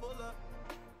sack is full up.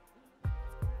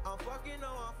 I'm fucking, no,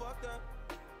 I'm fucked up.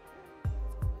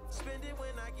 Spend it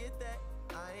when I get that.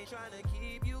 I ain't trying to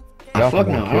keep you. Oh, fuck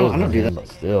no, I don't do that.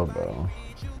 Still, bro.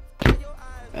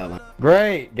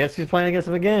 Great. Guess who's playing against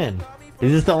him again?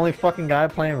 Is this the only fucking guy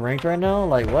playing ranked right now?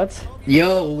 Like, what?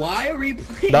 Yo, why are we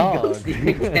playing Dog. Ghosty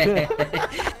again?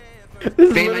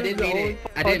 Fame, I didn't mean it.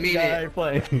 I didn't mean it.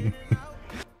 Playing.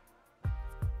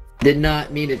 Did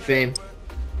not mean it, Fame.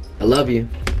 I love you.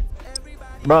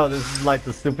 Bro, this is like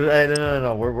the stupid. Hey,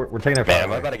 no. We're taking it far. Man,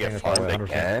 am I about to get farmed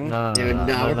again? No, Dude,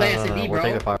 no, we're playing S&D, bro. We're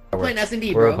taking it far. We're playing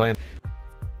S&D, We're bro. playing.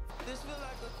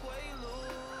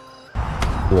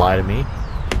 Lie to me.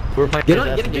 We're playing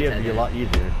S&D. It'd be a lot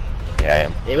easier. Yeah, I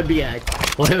am. It would be a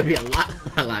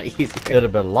lot easier. It'd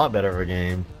have been a lot better of a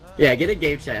game. Yeah, get a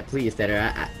game chat, please,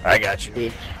 Stetter. I got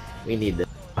you. We need this.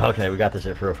 Okay, we got this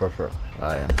shit for real.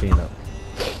 Alright, I'm seeing up.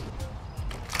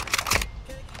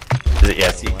 Yeah,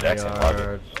 it's the exact same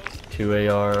logic. 2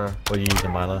 AR. What are you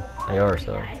using, Milo? AR or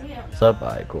sub? Sub?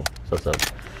 Alright, cool. So sub.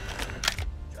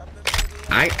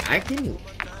 I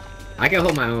can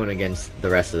hold my own against the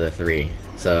rest of the three.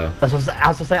 So I was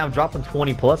supposed to say I'm dropping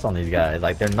 20 plus on these guys.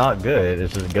 Like, they're not good.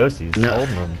 It's just Ghosty's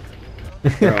holding them.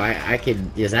 Bro, I could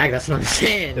exactly. That's what I'm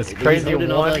saying. It's crazy.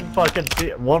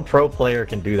 One pro player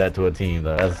can do that to a team,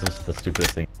 though. That's just the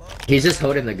stupidest thing. He's just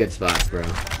holding the good spots, bro.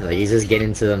 Like, he's just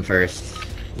getting to them first.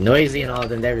 Noisy and all of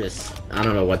them, they're just, I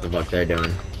don't know what the fuck they're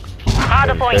doing.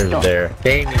 They're there.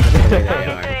 They know the way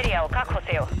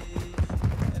they are.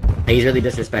 He's really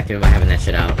disrespecting him by having that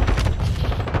shit out.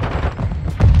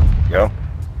 Yo.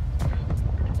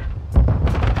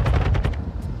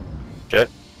 Shit.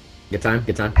 Good time.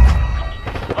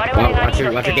 Watch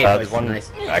your gate. There's one nice.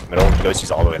 back middle.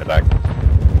 Ghosty's all the way in the back.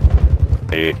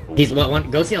 Hey. He's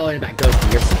one. Ghosty all the way in the back.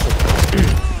 Ghosty, you're such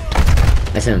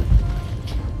a... That's him.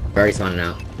 We're already spawning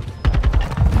out.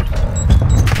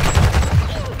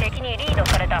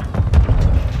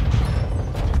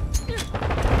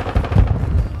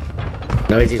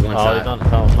 No, he's one shot. He's on the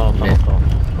tunnel.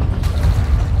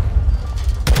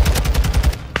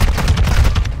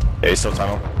 Yeah, he's still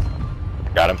tunnel.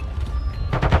 Got him.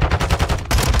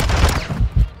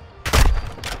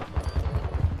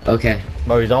 Okay.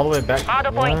 Bro, he's all the way back.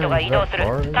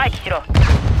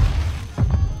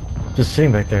 Just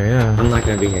sitting back there, yeah. I'm not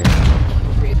gonna be here.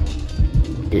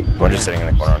 One just sitting in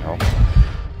the corner on home.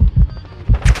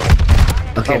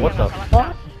 Okay. Oh, what the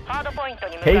fuck?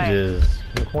 Cages.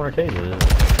 The corner cages.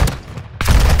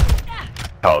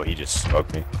 Oh, he just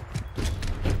smoked me.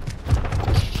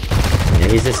 Yeah,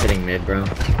 he's just sitting mid, bro.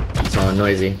 It's all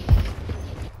noisy.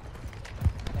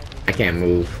 I can't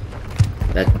move.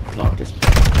 That clock just...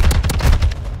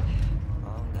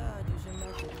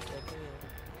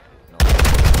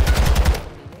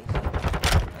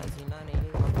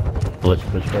 Blitz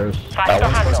first. That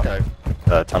one's first guy.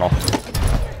 Tunnel.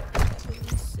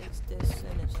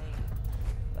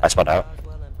 I spot out.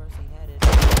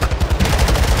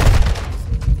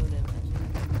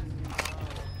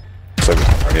 So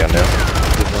already on there.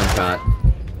 Just one shot.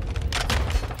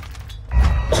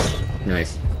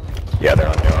 Nice. Yeah, they're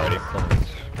on there already.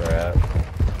 Crap.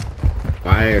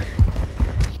 Fire.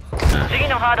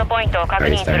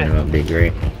 Already starting to be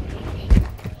great.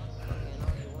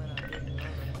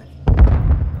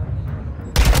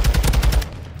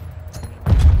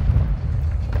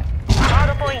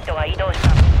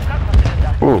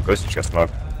 Ooh, Ghosty just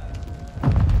smoked.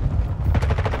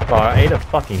 Oh, I ate a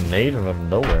fucking nade from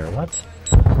nowhere. What?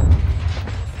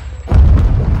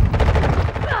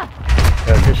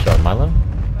 Yeah, good shot, Milo.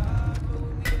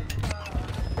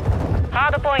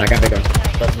 I got bigger.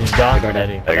 He's got There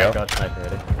ready. you go. Got sniper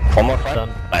ready. One more front.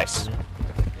 Done. Nice.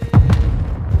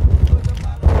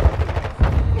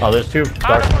 Oh, there's two.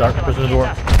 Dark prison door.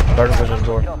 Dark prison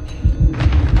door.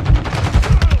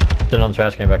 Sitting on the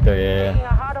trash can back there.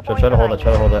 Yeah. Try to hold that.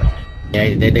 Try to hold that.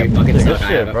 Yeah, they fucking Good suck.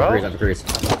 shit, bro. I'm a cruise.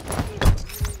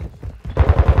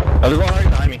 Oh, there's one right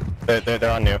behind me. They're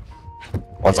on new.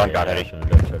 One's on God Eddie.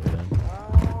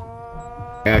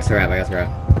 I got her out.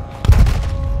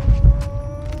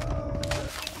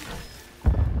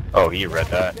 Oh, he read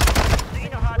that.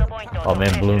 Oh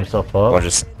man, blew himself up. One's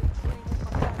just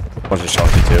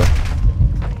chunky too.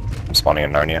 I'm spawning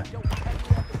in Narnia.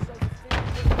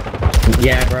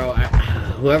 Yeah, bro.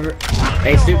 Whoever...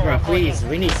 Hey, Super, please.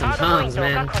 We need some comms,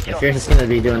 man. If you're just gonna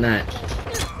be doing that.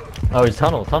 Oh, he's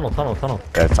tunnel.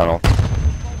 Okay, tunnel.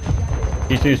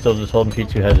 P2 still just holding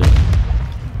P2 hedges.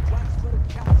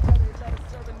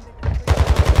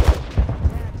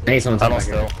 Hey, someone's Tunnel back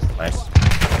still. here. Nice.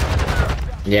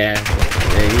 Yeah.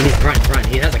 He's front.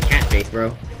 He has a cat face,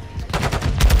 bro.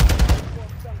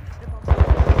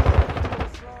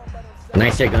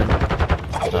 Nice shit gun.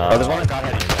 Oh, there's one that got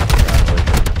heady.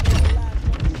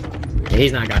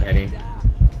 He's not got heady.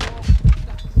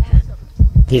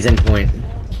 He's in point.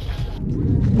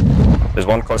 There's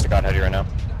one close to God heady right now.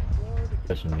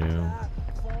 That's new.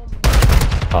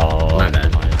 Oh, my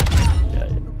bad. Yeah.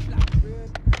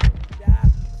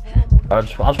 I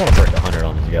just want to break 100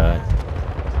 on this guy.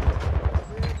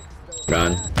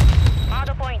 Gone.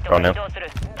 Oh no.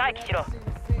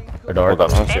 Or dark.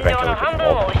 Hold on, let's see if I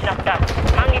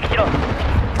can kill it.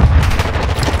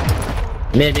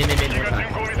 Mid.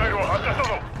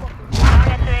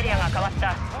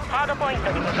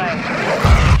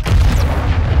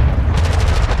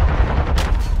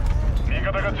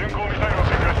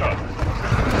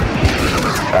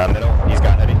 Middle. He's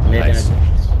got heady. Mid. Nice.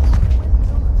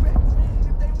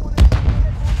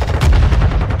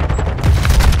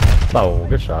 Oh,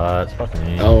 good shots. Fuck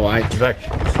me. Oh, He's back.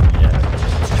 Yeah.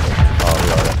 Oh, we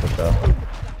are. That's what's up.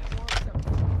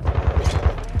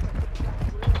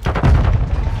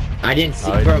 I didn't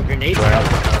see, bro. Grenades.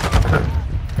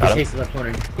 Got He's him. left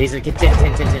corner. He's a 10.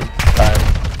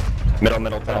 Middle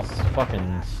tunnel. That's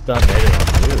fucking stun made it on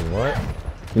blue. What?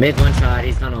 Mid one shot.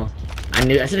 He's tunnel.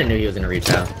 I should have knew he was gonna reach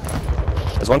out.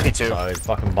 There's one P2. Sorry,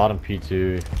 fucking bottom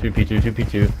P2. 2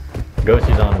 P2.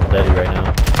 Ghosty's on Daddy right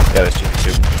now. Yeah, there's two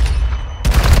P2.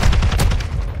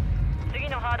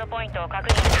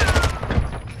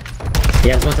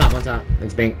 Yeah, it's one top.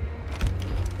 It's Bink.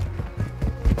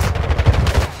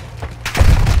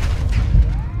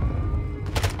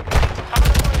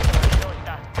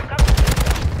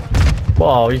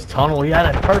 Whoa, he's tunnel. He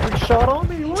had a perfect shot on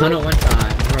me. What? Tunnel one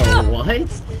shot. Bro,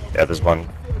 what? Yeah, there's one.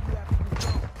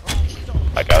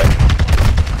 I got it.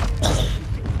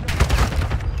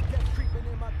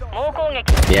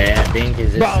 Yeah, Bink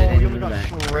is just sitting in the back.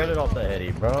 Shredded off the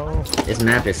heady, bro. This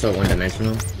map is so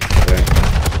one-dimensional.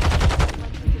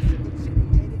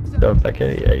 Dope that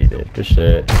kid. Yeah, he did. Good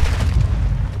shit.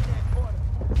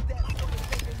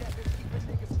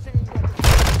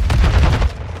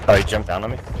 Oh, he jumped down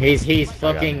on me? He's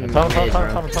fucking Tunnel.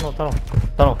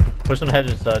 Push on the hedge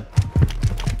inside.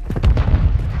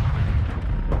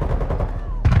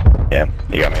 Yeah,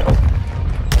 he got me.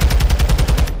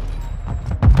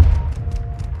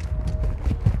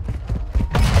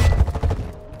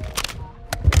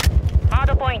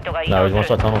 No, he's one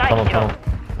shot tunnel.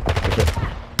 Good shit.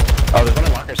 Oh, there's one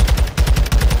in lockers.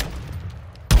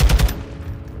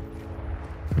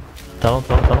 Tunnel.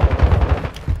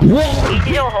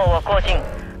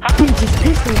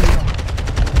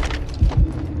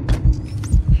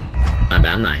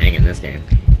 I'm not hanging this game.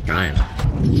 Trying.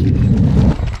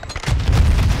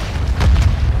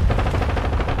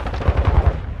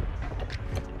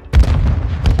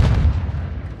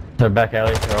 They're back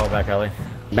alley. They're all back alley.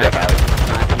 Back alley.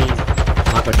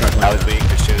 Aqua truck. Alley's weak.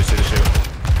 Just shoot.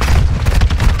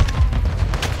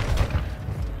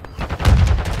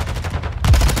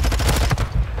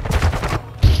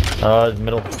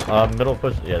 Middle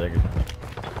push. Yeah, they're good.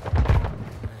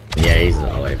 Yeah, he's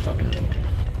all the way fucking.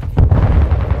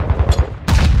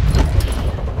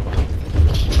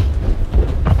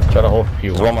 Try to hold for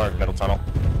you. One more middle tunnel.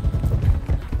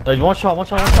 One shot.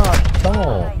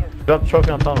 Tunnel. Drop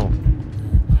trophy on tunnel.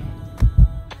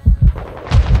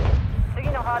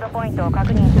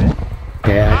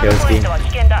 Yeah, Ghosty.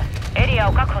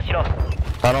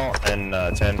 Tunnel and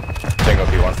 10. Tango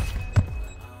P1.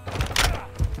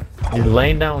 He's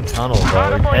laying down tunnel,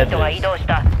 bro. His head is...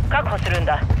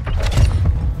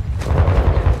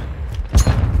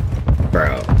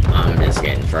 Bro, I'm just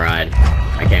getting fried.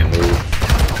 I can't move.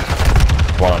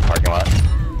 One on parking lot.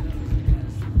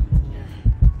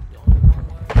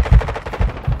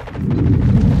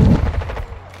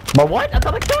 But what? I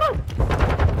thought I killed him!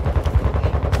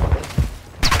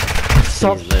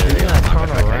 Stop shooting, I turn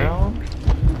around.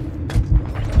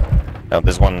 No,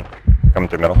 there's one coming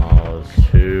through middle. Oh,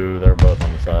 there's two. They're both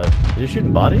on the side. Are you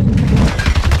shooting body?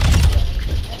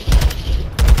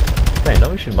 Hey,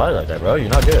 don't be shooting body like that, bro. You're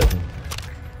not good.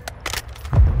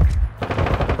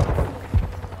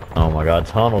 Oh my god,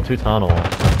 tunnel, 2 tunnel.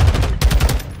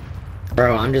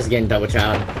 Bro, I'm just getting double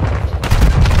chowed.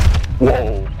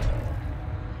 Whoa.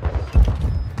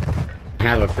 I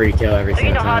have a free kill every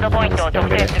single time. I just don't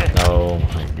get it. Oh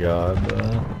my god, bro.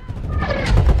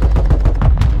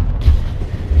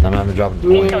 I'm having to drop it.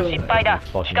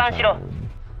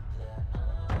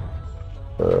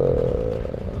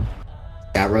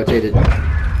 Got got rotated.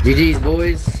 GG's,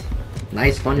 boys.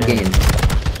 Nice, fun game.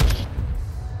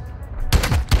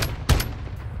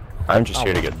 I'm just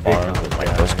here to get farmed with my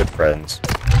close good friends.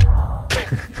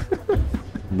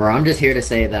 Bro, I'm just here to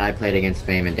say that I played against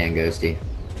Fame and Dan Ghosty.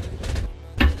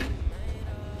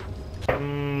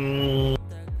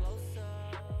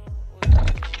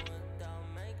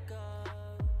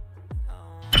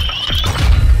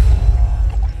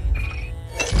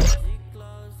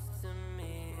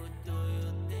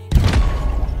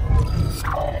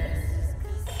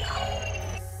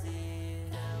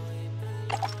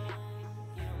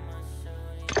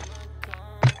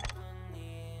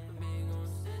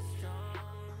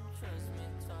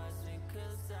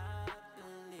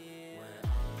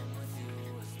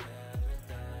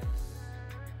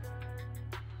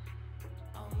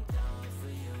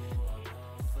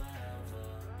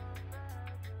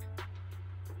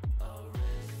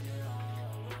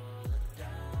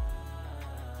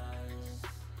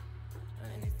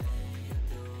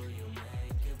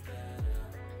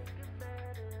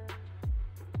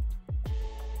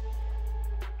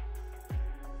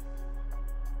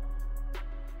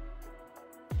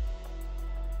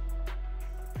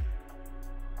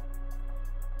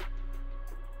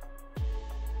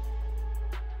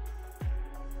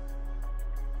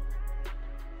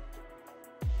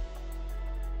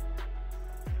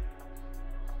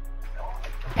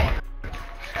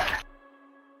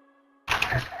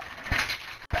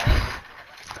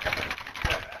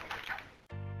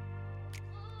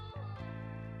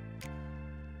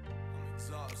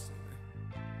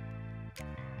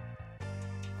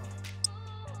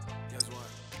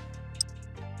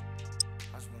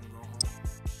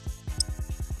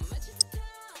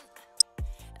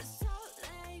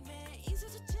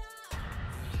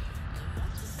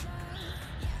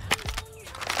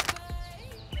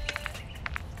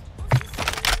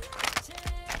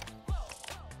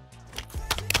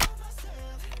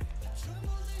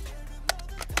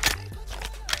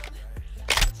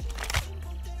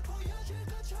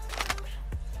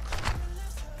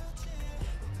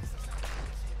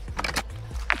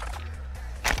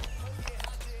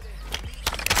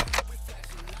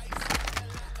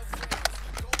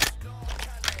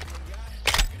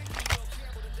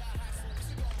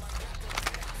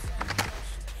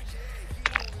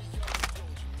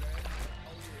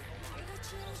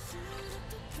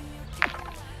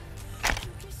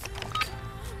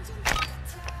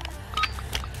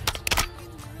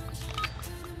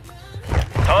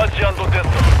サーチ&デスト。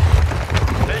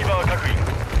セイバー各員、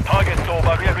ターゲットを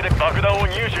爆薬で爆弾を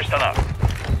入手したな。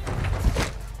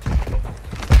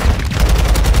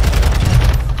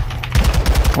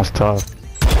That's tough.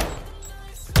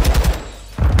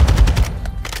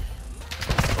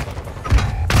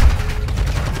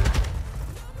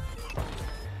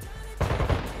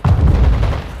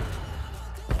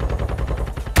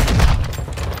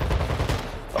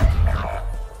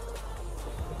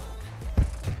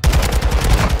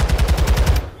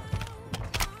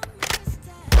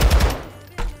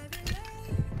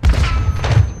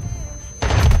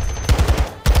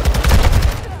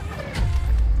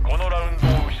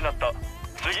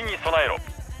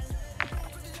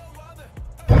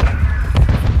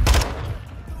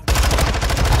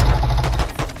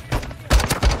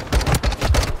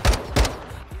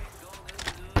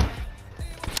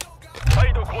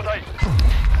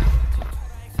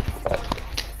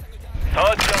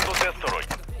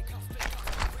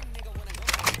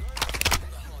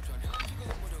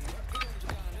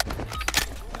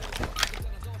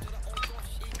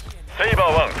セイバ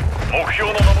ー1、目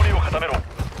標の守りを固めろ。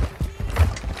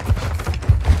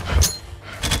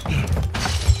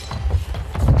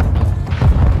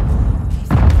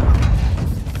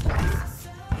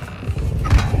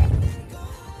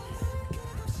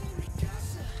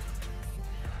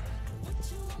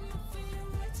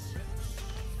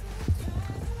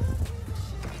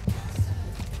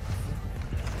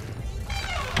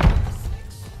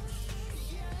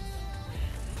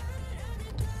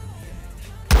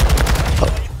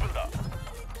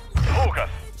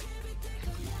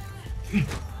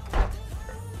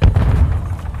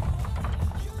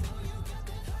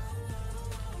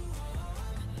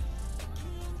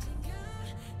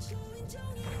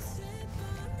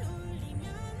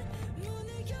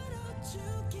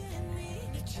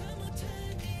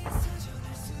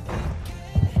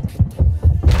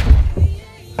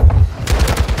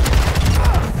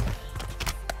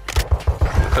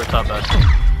Clear top best.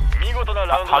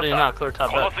 How do you not clear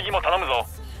top best?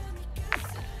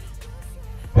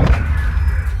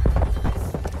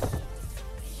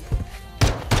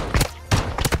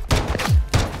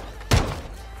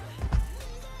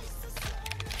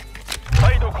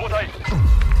 交代。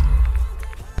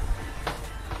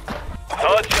サ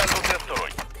ーチ&デストロ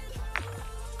イ。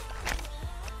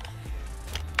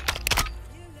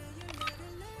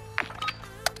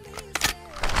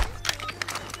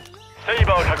セイ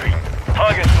バー確認。タ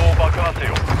ーゲットを爆破せ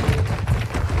よ。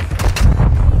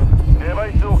デバ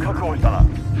イスを確保したな。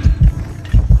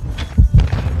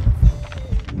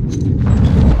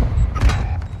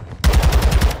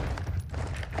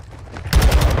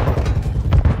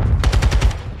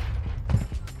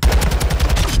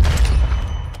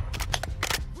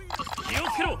気を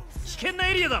つけろ。危険な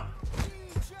エリアだ。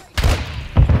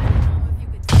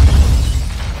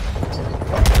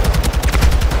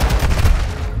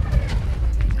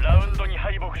ラウンドに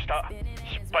敗北した。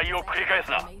失敗を繰り返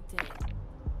すな。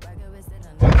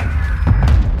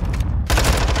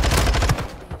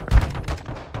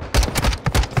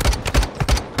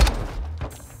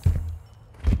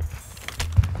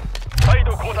再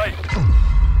度交代。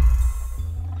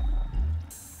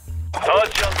サー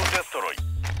チ&デストロイ。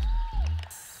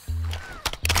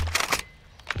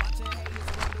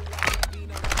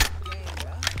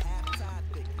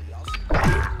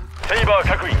セイバー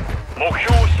確認。目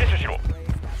標を死守しろ。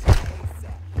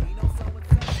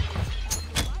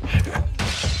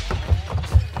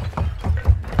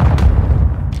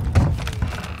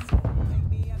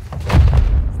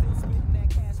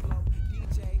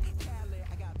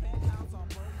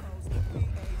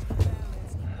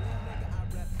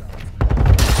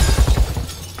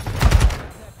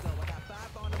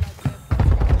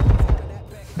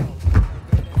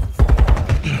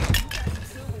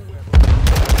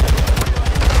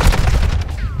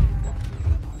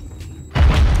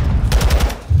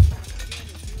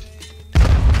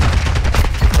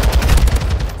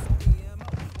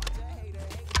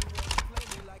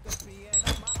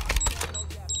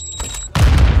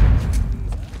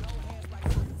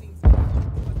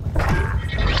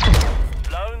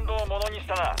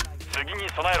次に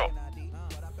備えろ。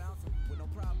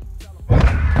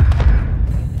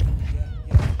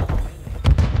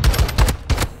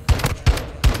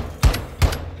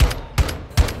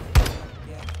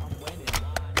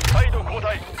再度交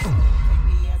代。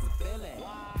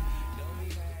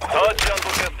サーチ&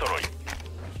デストロイ。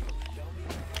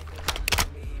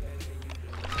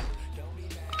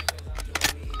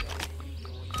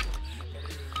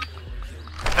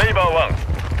セイバー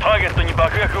1、ターゲットに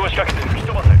爆薬を仕掛けて吹き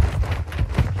飛ばせ。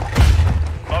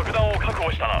爆弾を確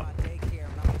保したな。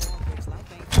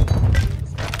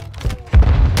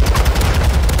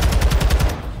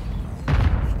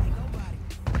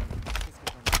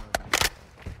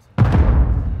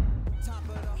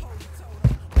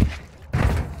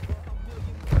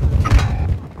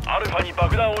アルファに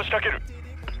爆弾を仕掛ける。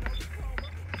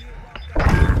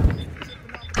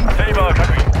セイバー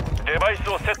確認。デバイス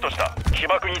をセットした。起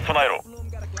爆に備えろ。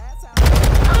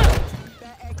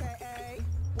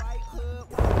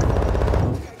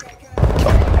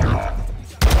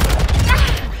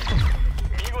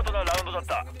見事なラウンドだっ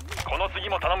た。この次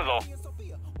も頼むぞ。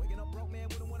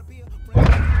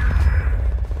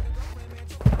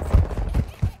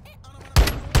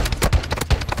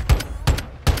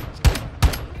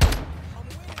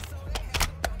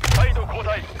再度交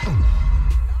代。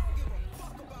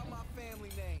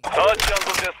サーチ&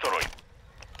デストロイ。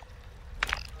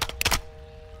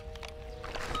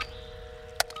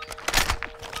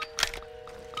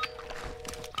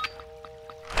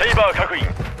セイバー確認。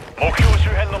目標周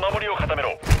辺の守りを固め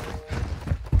ろ。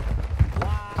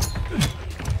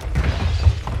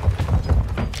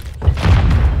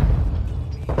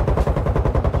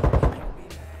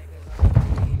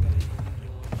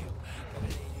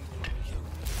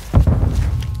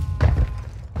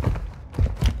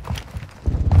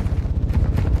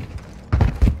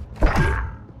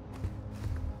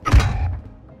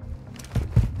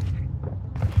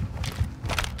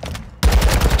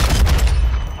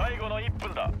最後の1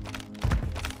分だ。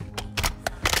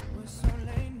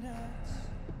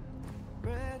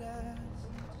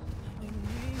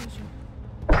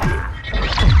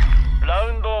ラ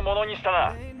ウンドをものにした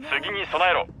な。次に備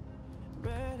えろ。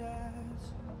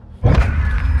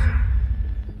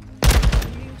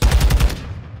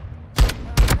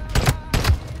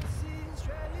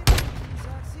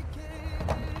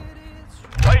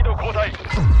再度交代。サ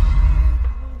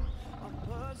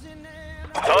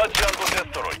ーチ&デス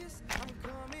トロイ。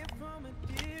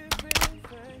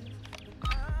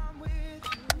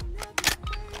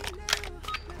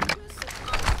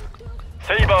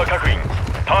セイバー確認。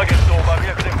ターゲットを爆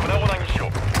薬で粉々にしろ。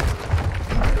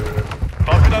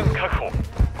爆弾確保。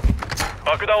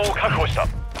爆弾を確保した。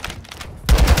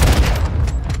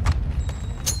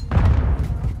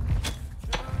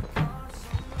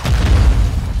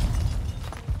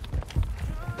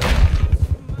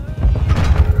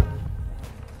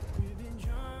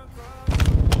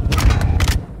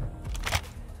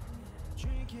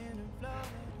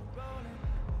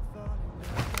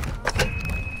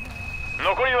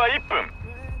残りは1分。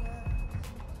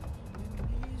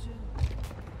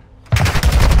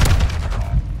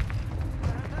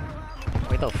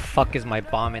 Where the fuck is my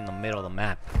bomb in the middle of the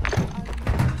map?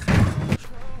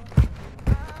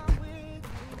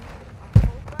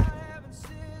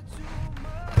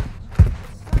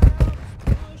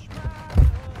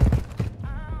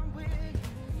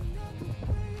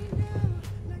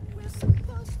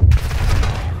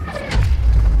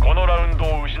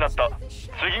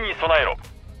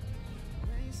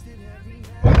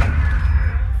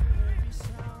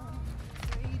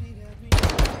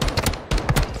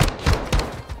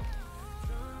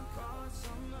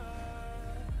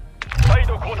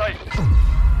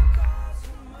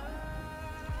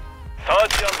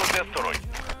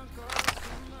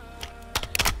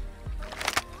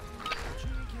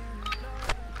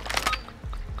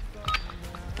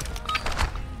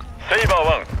セイバー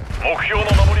1、目標の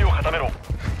守りを固めろ。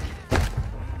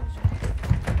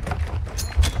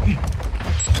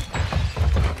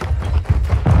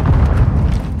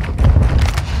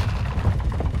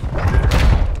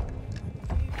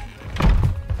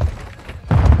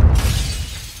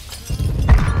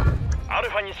アル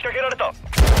ファに仕掛けられた。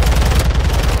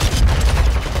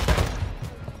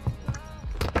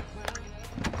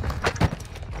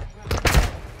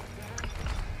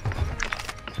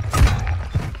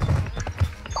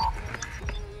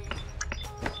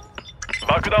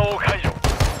爆弾を解除。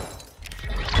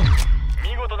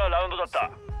見事なラウンドだっ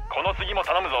た。この次も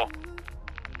頼むぞ。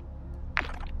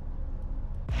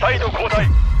再度交代。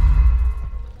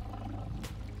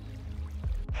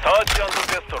サーチ&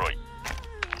デストロイ。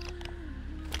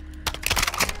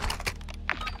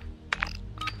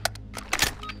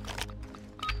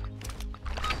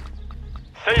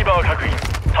セイバー確認。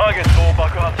ターゲットを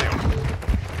爆破せよ。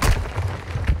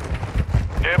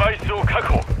デバイスを確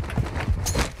保。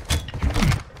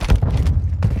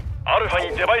アルフ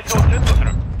ァにデバイスをセットす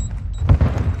る。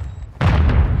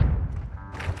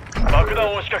爆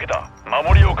弾を仕掛けた。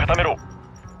守りを固めろ。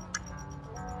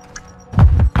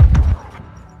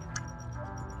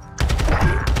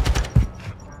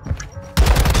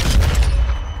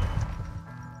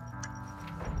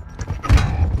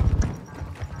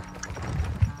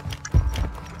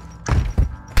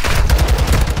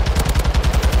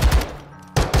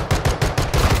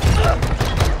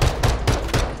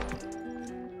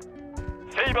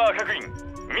セイバー確認。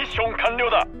ミッション完了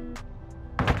だ。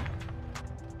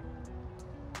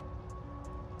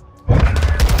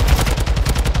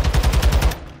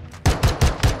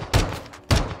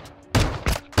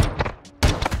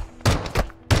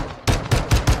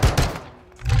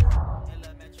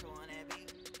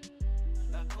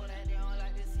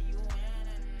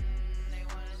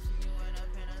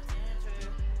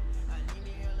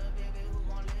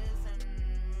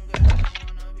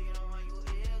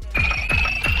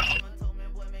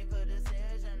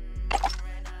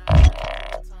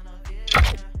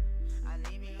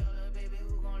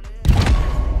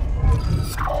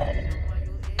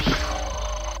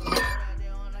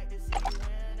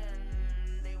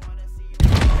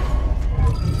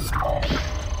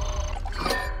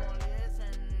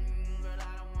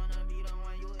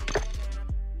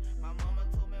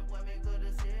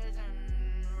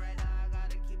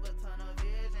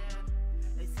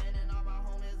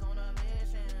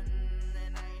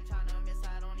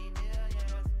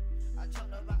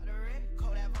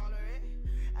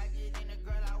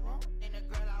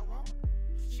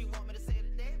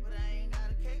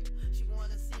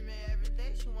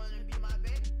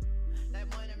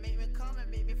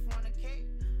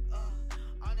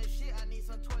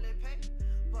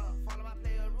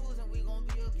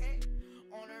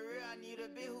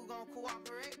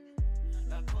Cooperate.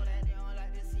 Let's pull that they don't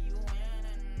like to see you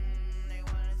winning. They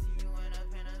wanna see you in a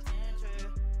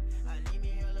penitentiary. I need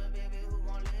me a little baby who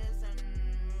gon' listen.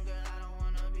 Girl, I don't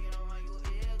wanna be the one you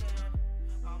ignorant.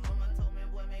 My mama told me,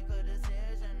 boy, make a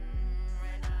decision.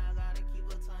 Right now I gotta keep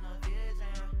a ton of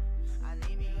vision. I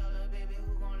need me a little baby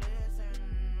who gon' listen.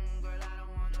 Girl, I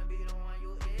don't wanna be the one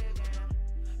you ignorant.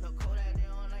 Look cool that they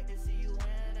don't like to see you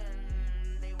winning.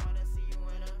 They wanna see you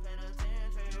in a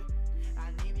penitentiary. I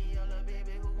need me a little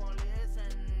baby who gon' listen.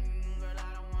 Girl, I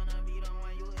don't wanna be the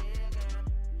one you ignorant.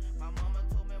 My mama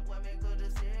told me, boy, make a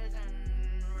decision.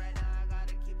 Right now I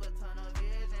gotta keep a ton of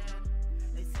vision.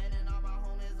 They sending all my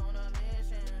homies on a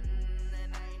mission. And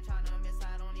I ain't tryna miss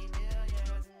out on these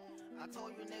millions. I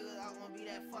told you niggas I gon' be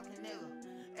that fucking nigga.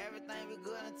 Everything be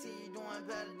good until you doing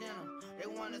better than them. They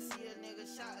wanna see a nigga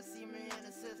shot and see me in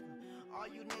the system. All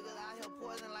you niggas out here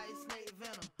poison like snake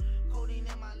venom. Codeine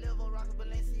in my liver, rockin'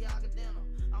 Balenciaga denim.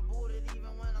 I'm booted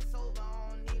even when I'm sober,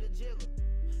 I don't need a jiggle.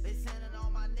 They sending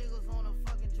all my niggas on a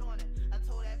fucking joint. I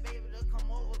told that baby to come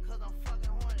over cause I'm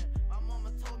fucking horny. My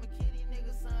mama told me, kitty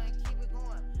nigga, son, keep it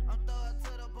going. I'm thug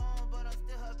to the bone, but I'm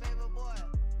still her baby boy.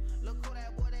 Look who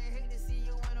that boy, they hate to see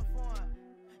you in a form.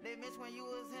 They miss when you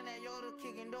was in that Yoda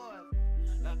kicking doors.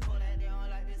 Look who that they don't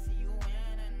like to see you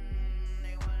winning.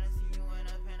 They wanna see you in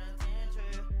a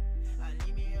penitentiary. I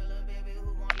need me a little baby who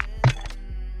gon' listen.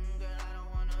 Girl, I don't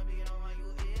wanna be the one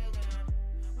you ignorant.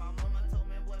 My mama told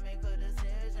me, boy, make a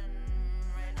decision.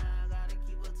 Right now I gotta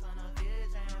keep a ton of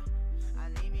vision. I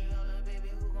need me a little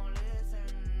baby who gon' listen.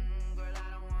 Girl, I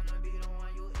don't wanna be the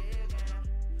one you ignorant.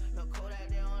 Look who that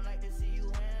they don't like to see you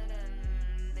winning.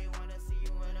 They wanna see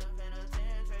you in a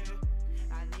penitentiary.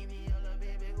 I need me a little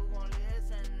baby who gon'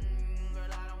 listen. Girl,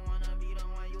 I don't wanna be the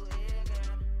one you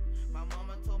ignorant. My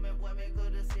mama told me, boy, make a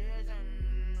decision.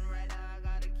 Right now I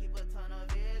gotta keep a ton of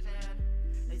vision.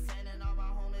 They sending all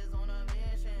my homies on a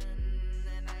mission.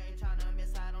 And I ain't tryna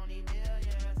miss out on these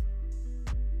millions.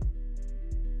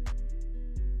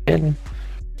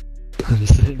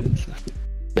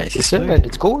 Ben c'est ça,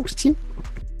 let's go, Ghosty.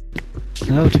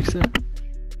 Ah, check ça.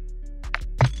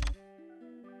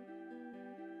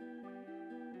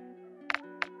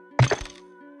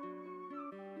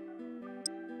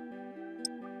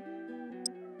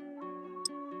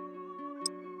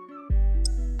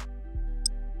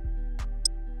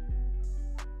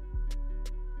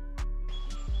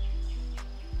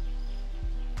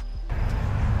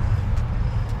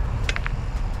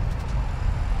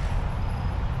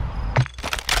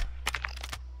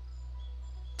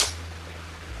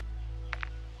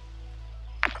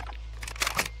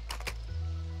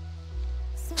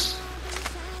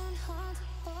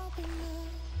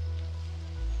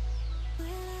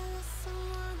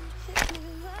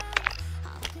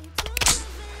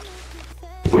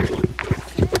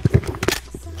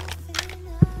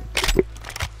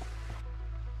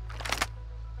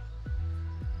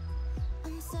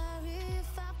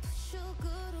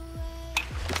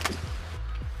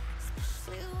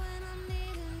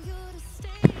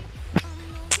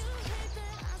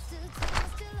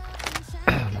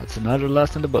 That's another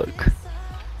last in the book.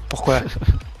 Pourquoi?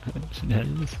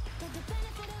 Génialise.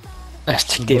 Ah,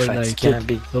 c'est que t'es fatiguant,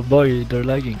 big. Oh boy, they're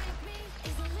lagging.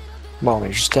 Bon,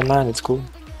 mais justement, let's go.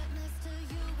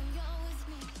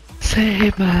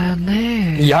 C'est ma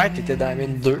name. Hier, t'étais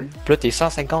Diamond 2, puis là, t'es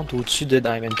 150 au-dessus de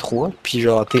Diamond 3, puis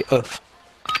genre, t'es off.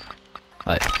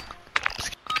 Ouais.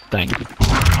 Dingue.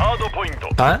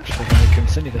 Hein? Comme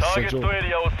ça, il reste 7 jours.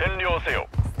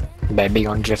 Ben, big,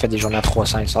 on a déjà fait des journées à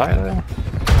 300 heures, là.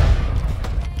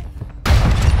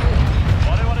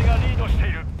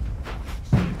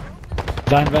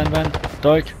 Van,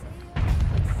 dark.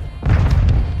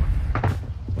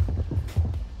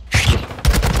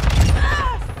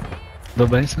 Va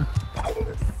bien ça?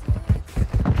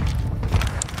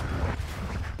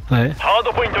 Ouais.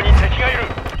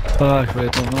 Ah, je vais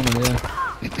tomber en arrière.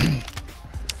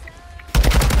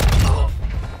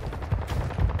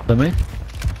 Demain?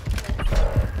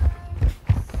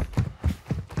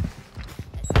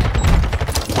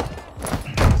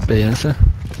 Bien ça.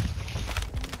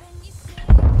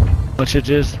 Watch it,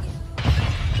 Jizz.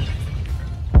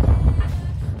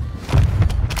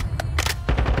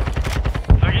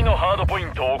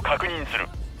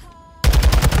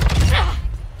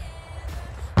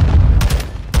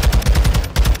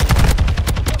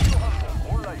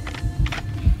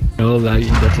 No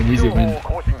lagging, that's an easy win.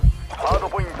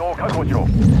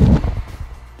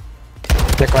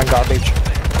 They're going garbage.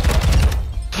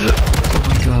 Oh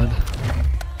my god.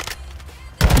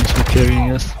 Thanks for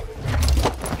carrying us.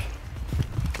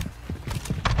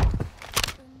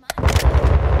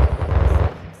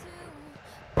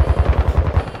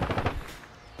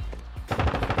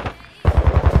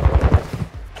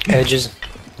 Edges.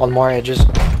 One more edges.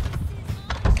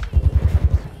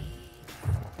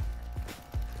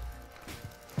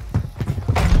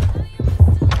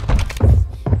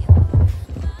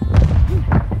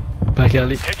 Back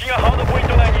alley.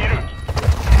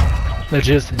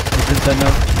 Edges. It's inside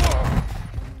now.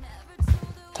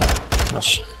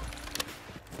 Gosh.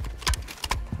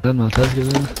 Den var taskig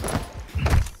den.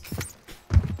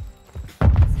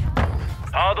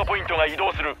 ハードポイントが移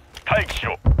動する。待機し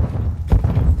ろ。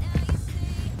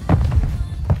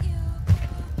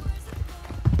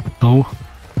Oh.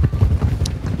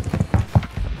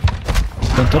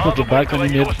 On top of the back on the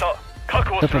mid. Top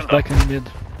of back on the mid.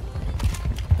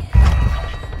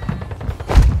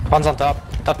 One's on top.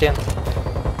 Top 10.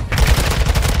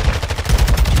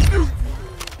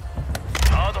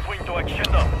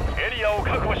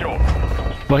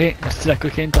 Ouais, c'est la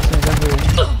cocaïne, personne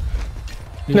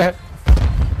ne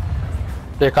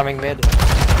They're coming mid.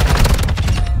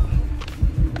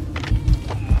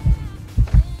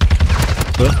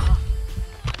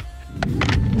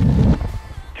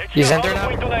 He's entered now.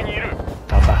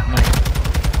 Tabarnak.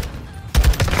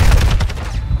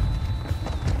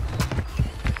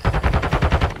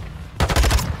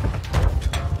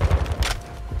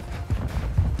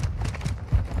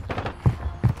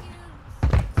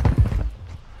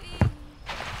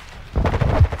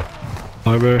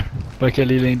 Harbor,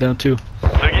 Kelly laying down too.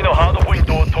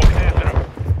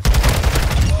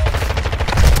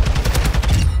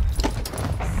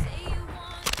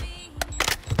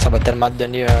 Ça va tellement te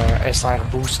donner un SR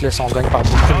boost là, si on gagne par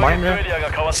beaucoup de même là.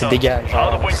 C'est dégueulasse.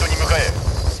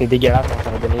 C'est dégueulasse, ça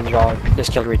va donner genre le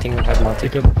skill rating va augmenter.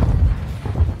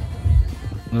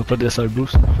 On n'a pas de SR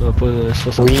boost, ça va pas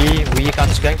 60. Oui, quand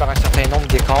tu gagnes par un certain nombre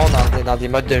d'écarts dans des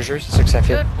modes de jeu, c'est ça que ça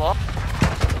fait.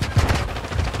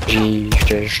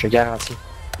 Je te garantis.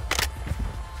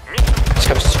 C'est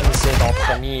comme si tu finissais ton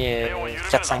premier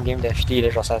 4-5 games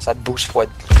d'affilée, genre ça te booste fois.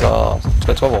 Genre,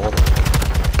 tu vas voir.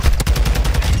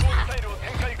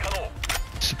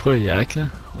 C'est pas le yak là,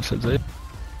 on se le dit.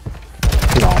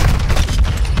 Non.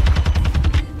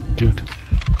 Dude.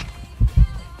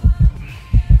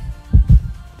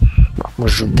 Moi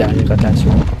je joue le dernier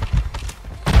rotation.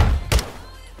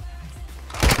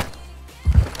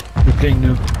 We're playing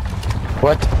new.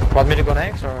 What? Want me to go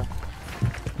next or?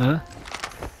 Hein?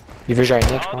 Il veut gérer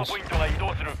next, je pense.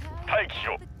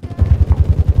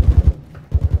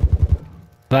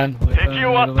 Van,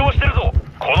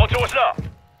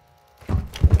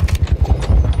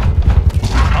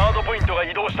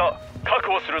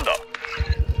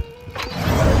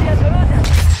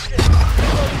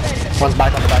 One's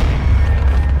back on the back.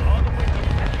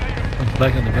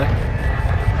 Back on the back.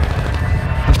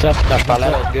 On top. Quand je parlais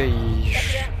à l'autre gars, je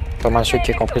suis pas mal sûr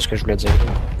qu'il a compris ce que je voulais dire.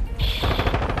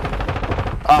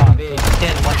 Ah, big,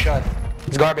 10, one shot.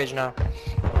 It's garbage now.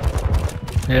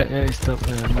 Yeah, he's top.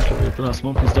 Put on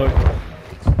smoke, he's dark.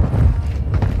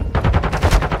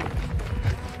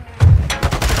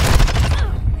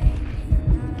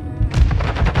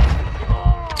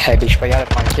 Hey, je suis pas capable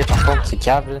de prendre le kit, par contre, c'est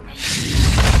cave là.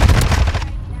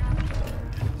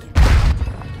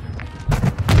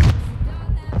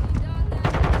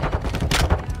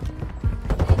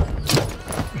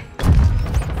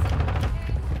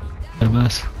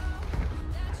 Masse.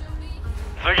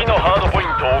 次のハードポイン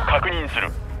トを確認する。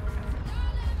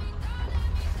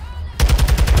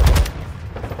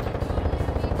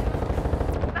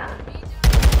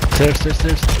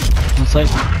Stairs. On site.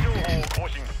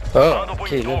 Oh,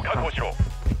 ok, là.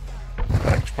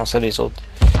 Je pensais les autres.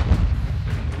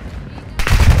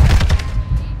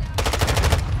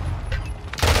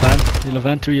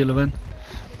 Van, two yellow van.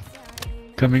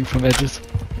 Coming from edges.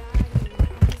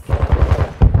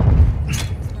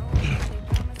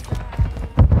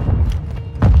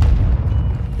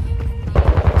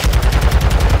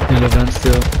 Yellow van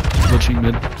still watching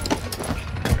mid.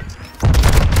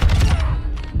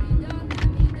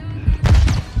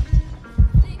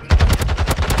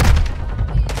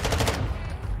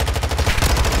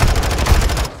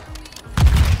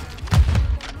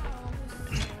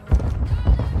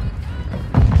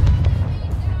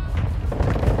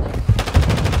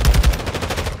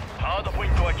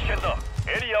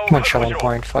 One shot on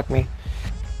point, fuck me.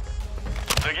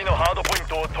 次のハードポイン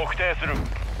トを特定する。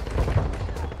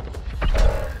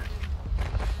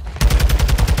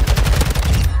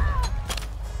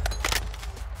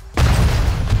タ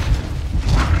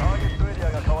ーゲットエリア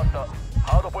が変わった。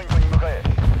ハードポイントに向かえ。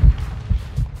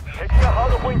敵がハ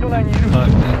ードポイント内にいる。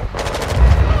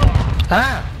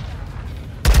Ah!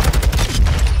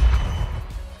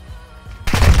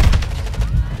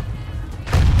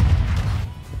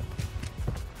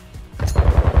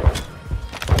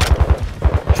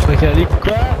 Ali,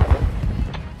 quoi?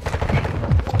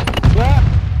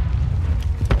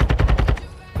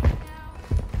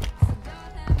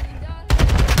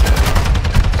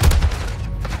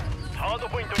ハード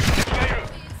ポイントに敵がいる。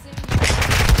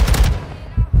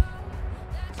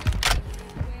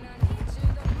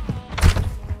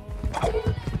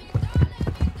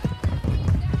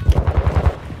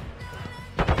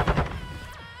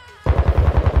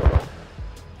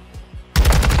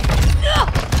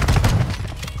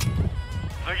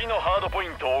次のハードポイ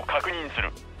ントを確認す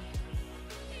る。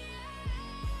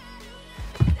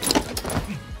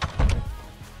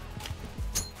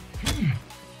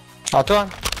Antoine?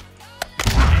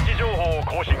 位置情報を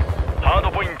更新。ハー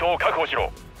ドポイントを確保し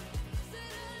ろ。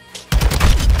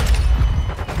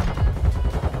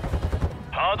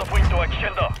ハードポイントは危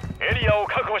険だ。エリアを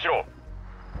確保しろ。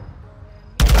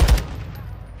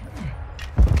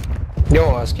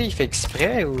Yo, est-ce qu'il fait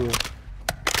exprès ou...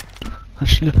 Ah,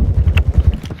 je suis là.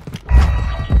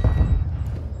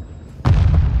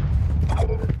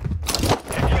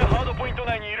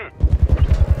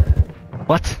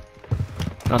 What?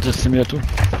 Non, tu s'est mis à tout.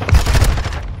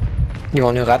 Ils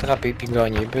vont nous rattraper puis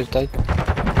gagner, peut-être.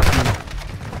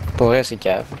 Pour vrai, c'est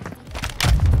cave.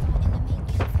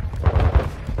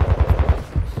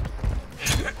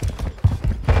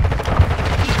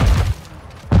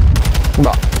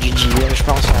 Bon, GG,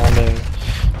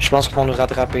 je pense qu'ils vont nous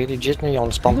rattraper, legit, mais ils ont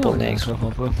le spawn pour le next. Je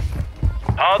comprends pas.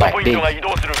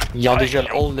 Ils ont déjà le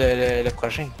hold le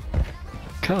prochain.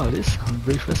 Calice,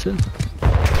 very facile.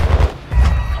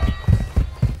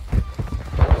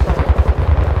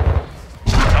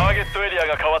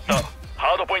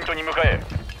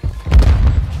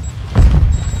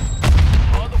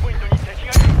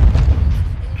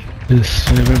 Yes,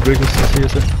 je vais break this to see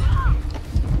ça.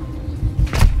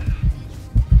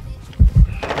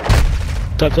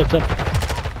 Top, top, top.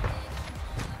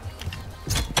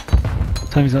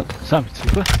 Sam, tu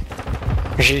fais quoi?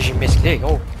 J'ai mesclé,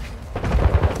 gros.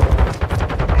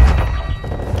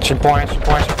 Sur le point, sur le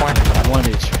point, sur le point. À moins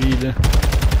des tuiles, là.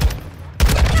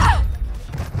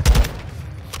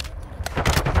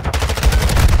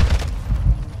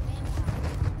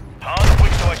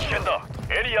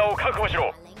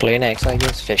 Play next, I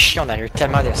guess. Fait chier, on a eu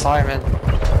tellement d'essais, man.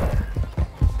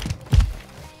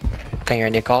 Quand il y a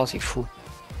un écart, c'est fou.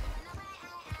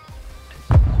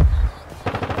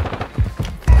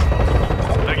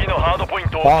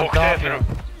 One top,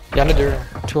 il y en a deux.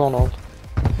 Two on hold.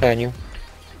 New.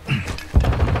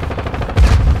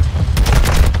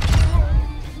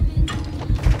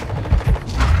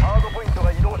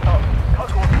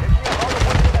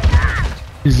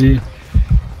 Easy.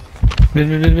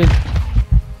 Vite.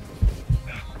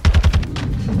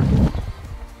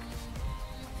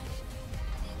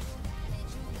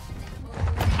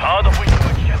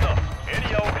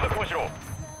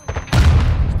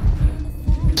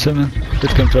 Ça, man.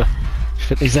 Faites comme toi. Je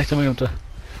fais exactement comme toi.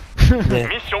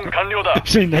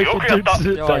 J'ai une info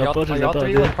dessus. Yo, y'all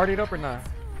three partied up or not?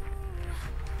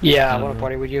 Yeah, I wanna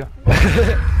party with you.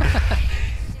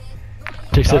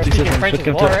 Take ça, faites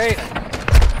comme toi.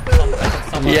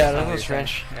 Yeah, that was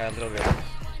French. Yeah, a little bit.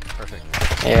 Perfect.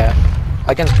 Yeah,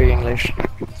 I can speak English.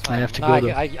 I have to no, go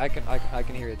I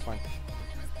can hear it, it's fine.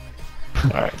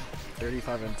 Alright.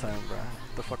 35 and 10, bro.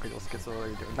 What the fuck are those kids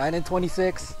already doing? 9 and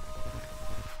 26.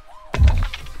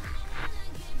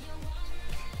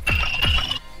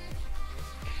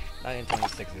 Nine and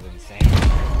 26 is insane.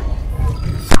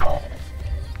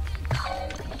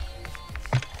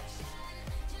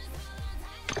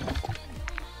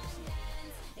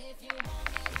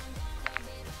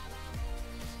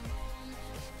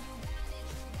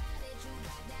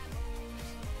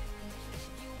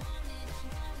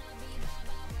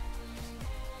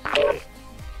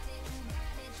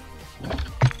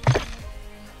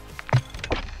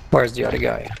 Where's the other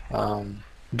guy?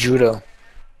 Judo.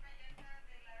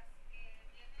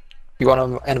 You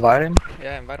wanna invite him?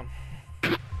 Yeah, invite him.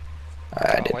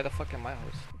 Why the fuck in my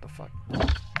house? What the fuck?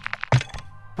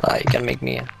 You can make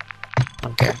me in.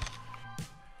 Okay.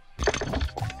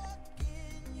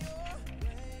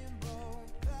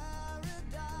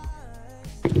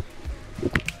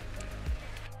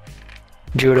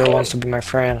 Judo wants to be my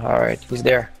friend. Alright, he's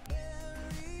there.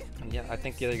 Yeah, I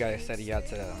think the other guy said he had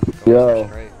to go,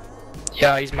 right?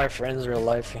 Yeah, he's my friend in real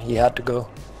life. He had to go.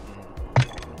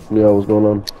 Yeah, what's going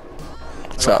on?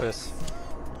 What's up?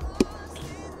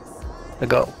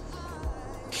 Go.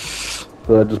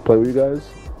 Did I just play with you guys?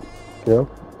 Yeah?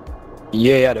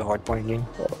 Yeah, the hard point game.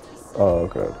 Oh,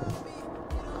 okay.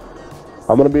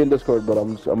 I'm gonna be in Discord, but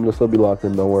I'm gonna still be locked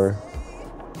in, don't worry.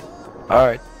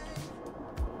 Alright.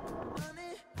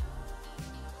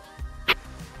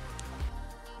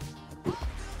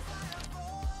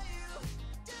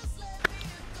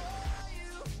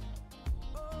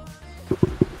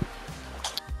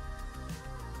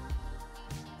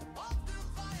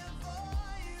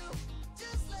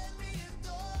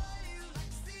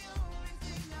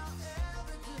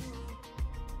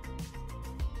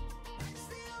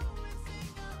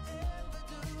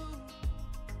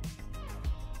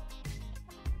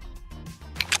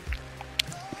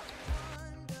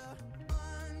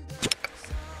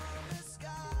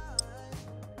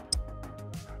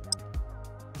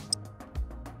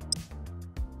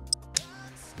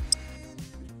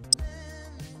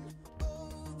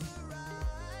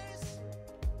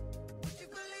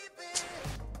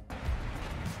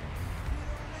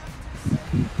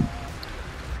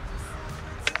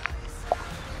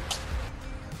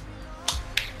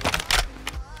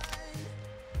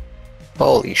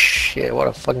 Holy shit, what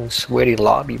a fucking sweaty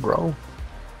lobby, bro.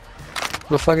 What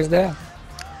the fuck is that?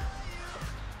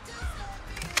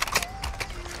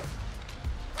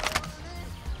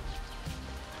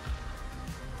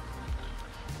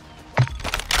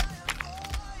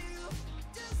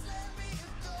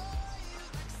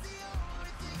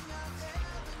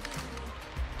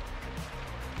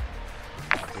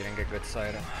 We didn't get good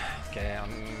sight. Okay,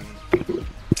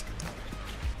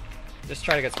 just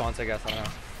try to get spawns, I guess. I don't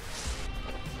know.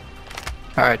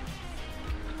 Alright.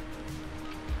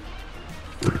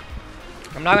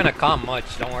 I'm not gonna come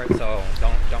much, don't worry, so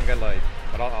don't get like,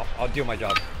 but I'll do my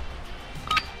job.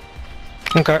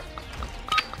 Okay.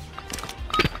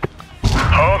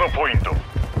 ハードポイント。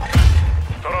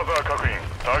ストラザー確認。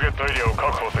ターゲットエリアを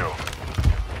確保せよ。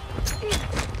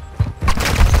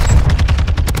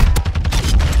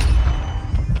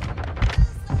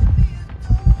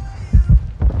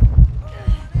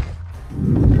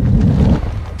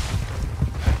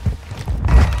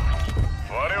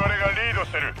我々がリード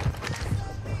してる。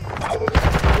ハ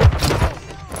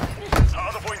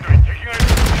ードポイントに敵がいる。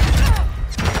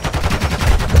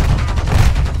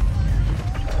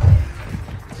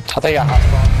I think I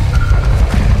have one.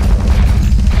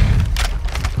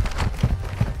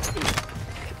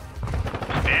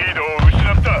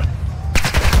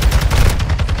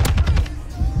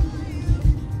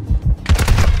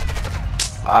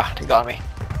 Ah, they got me.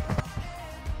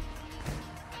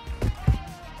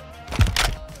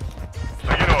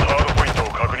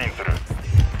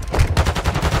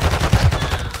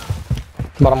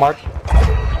 Bottom mark.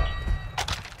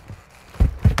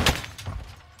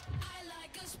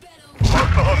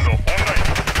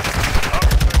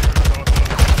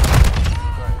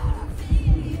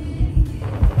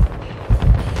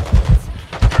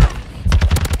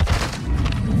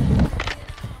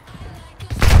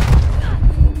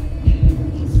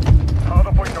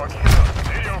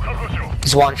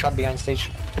 He's one shot behind stage.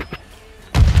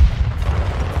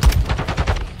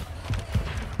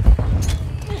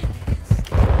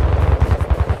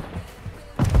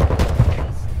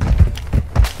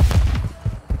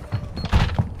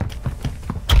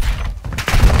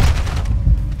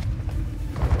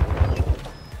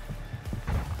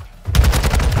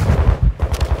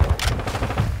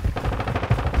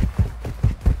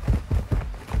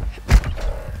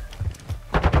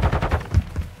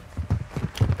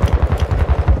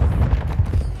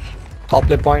 I'll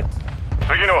play point.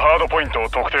 次のハードポイントを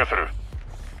特定する。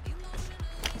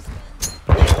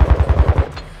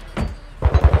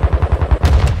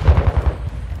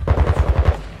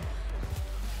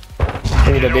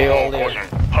Need a big hole there.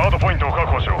 ハードポイントを確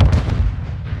保しろ。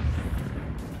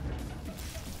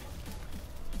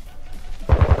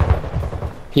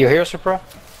You here, Supra?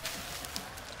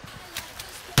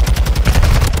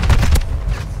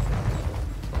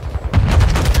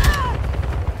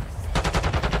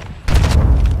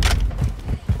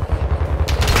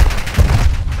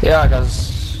 Yeah,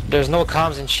 cause there's no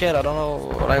comms and shit. I don't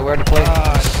know like where to play.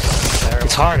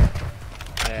 It's hard.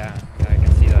 Yeah, I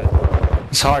can see that.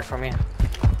 It's hard for me.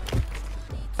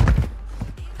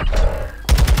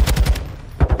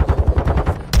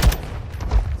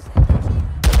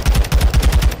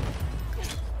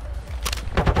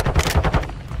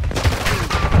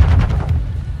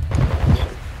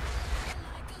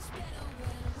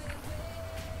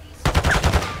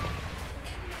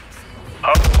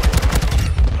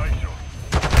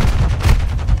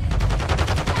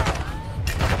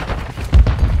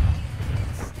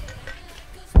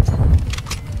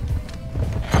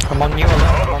 I'm on you alone.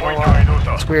 I'm on my line.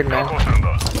 It's weird, man.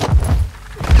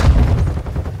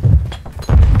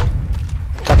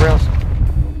 Top rails.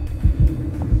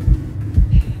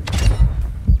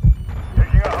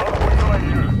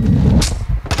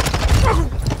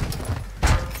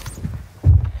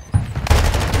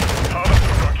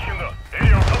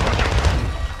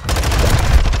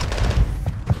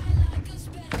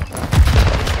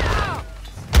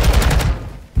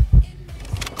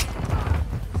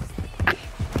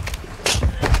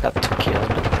 Got 2 kills.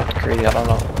 Crazy, I don't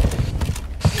know.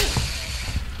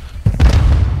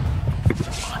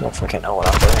 I don't fucking know what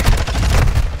I'm doing.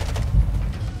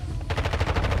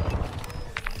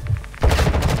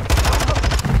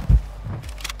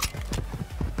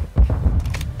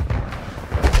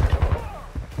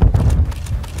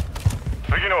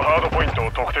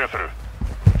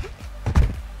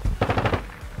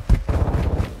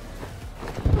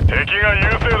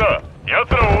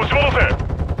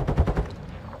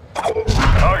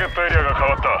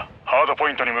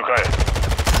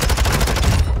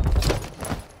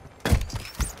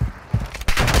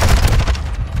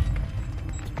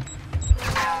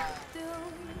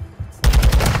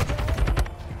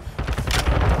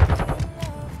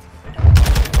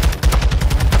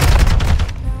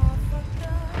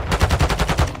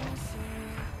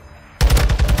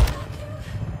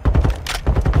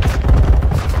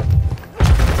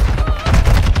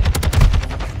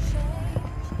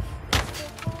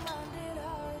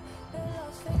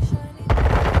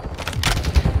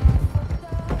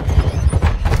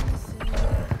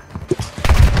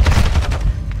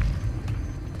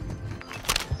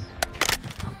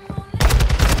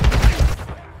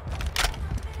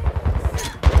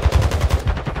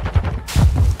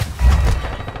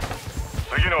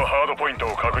 ポイント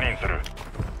を確認する。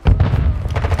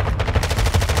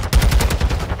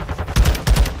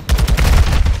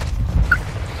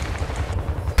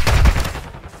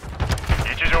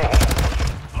位置情報。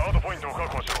ハードポイントを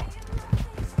確保しろ。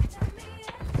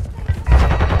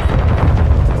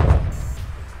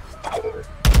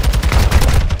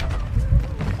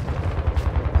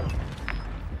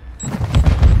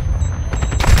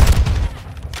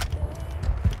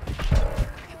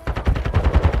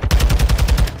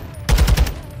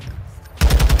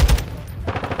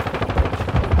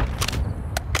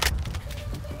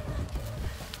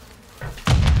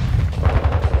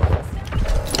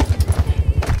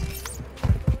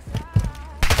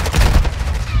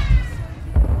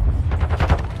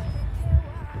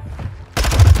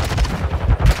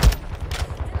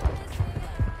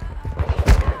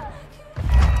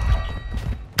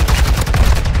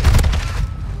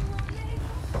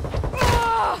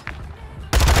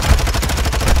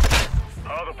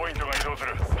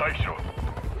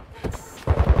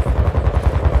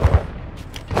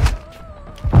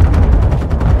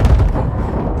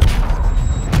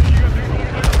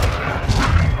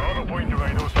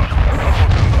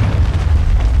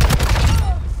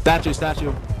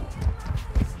Statue.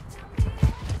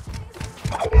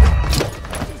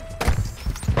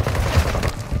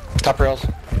 Top rails.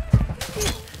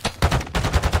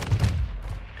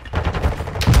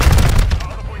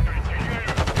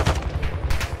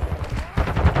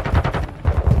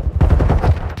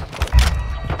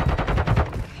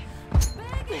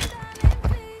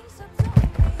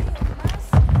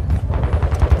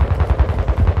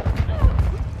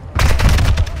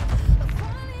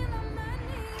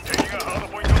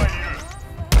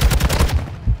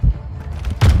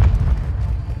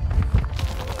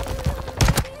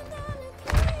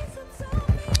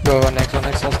 Go next,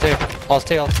 I'll stay.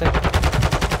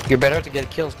 You're better to get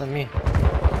kills than me.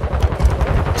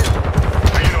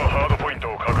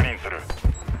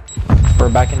 We're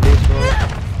back in base, bro.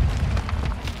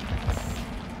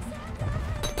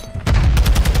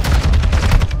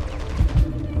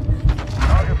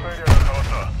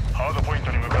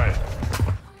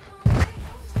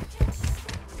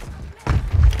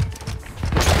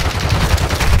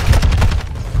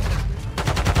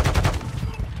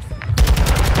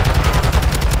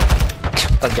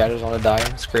 That guy just wanna die,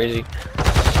 it's crazy.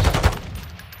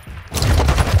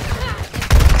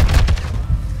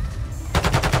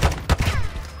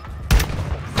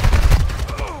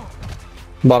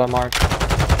 Bottom mark.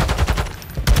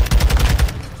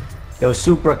 Yo,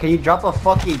 Supra, can you drop a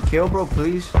fucking kill, bro,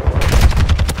 please?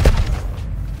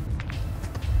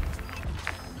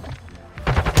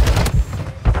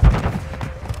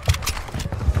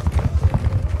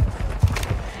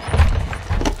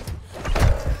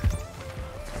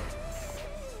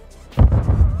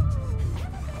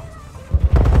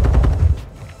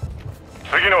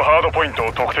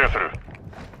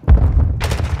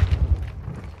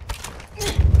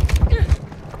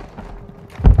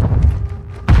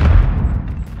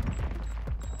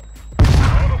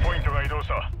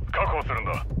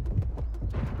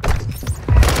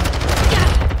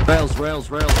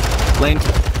 Rails. Lane.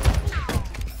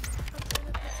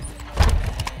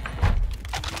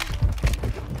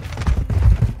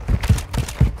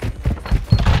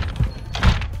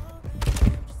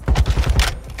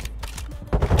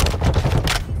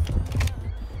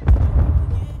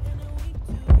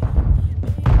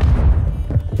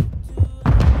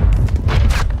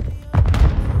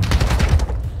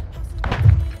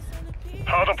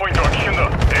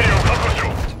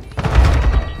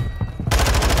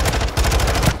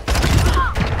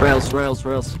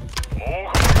 Rails.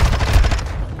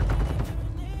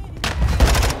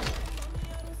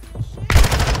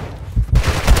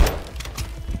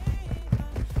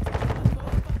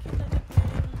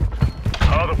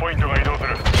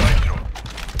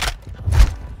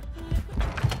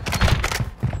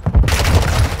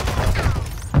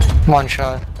 One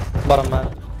shot. Bottom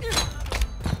man.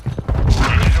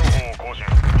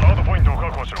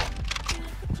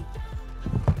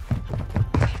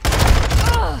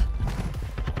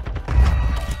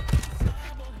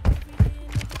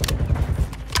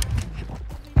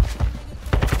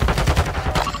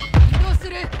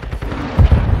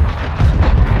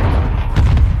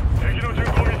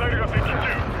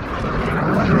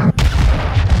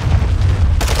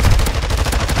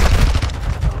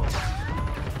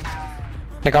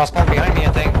 They're gonna spawn behind me,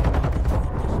 I think.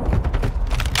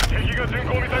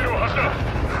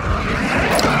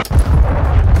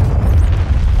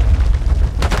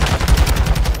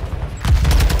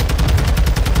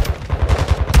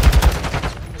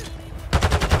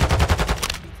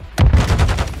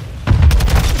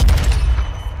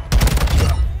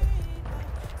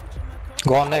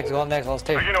 Go on next, I'll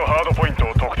stay. 次のハードポイント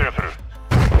を特定する。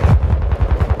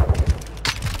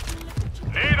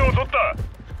リードを取った。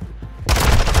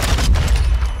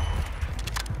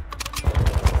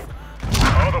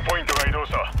ハードポイントが移動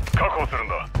した。確保するん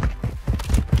だ。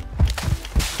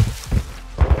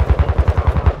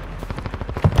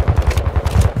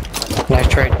Nice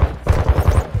trade.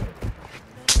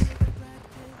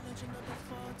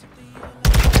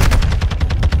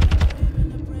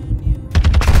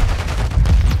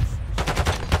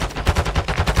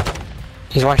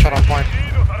 He's one shot on point.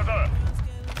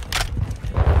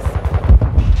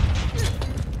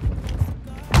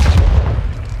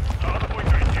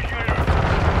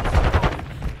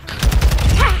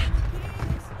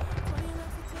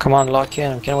 Come on, lock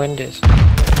in. We can win this.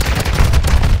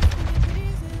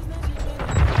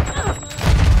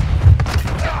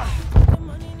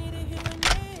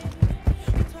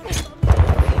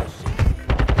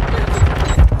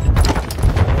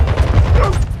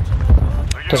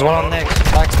 There's one on next.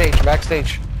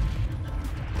 Backstage.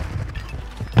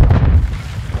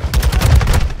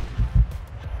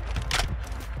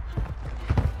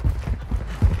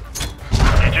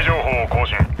 位置情報を更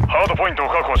新。ハードポイントを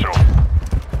確保しろ。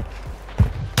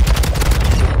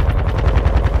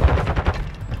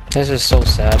This is so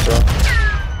sad, bro.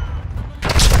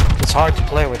 It's hard to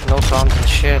play with no comms and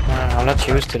shit, man. I'm not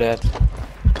used to that.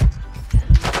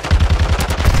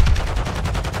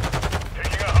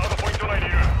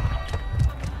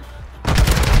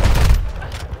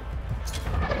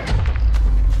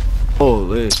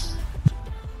 Holy. ミッ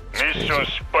ション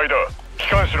失敗だ。帰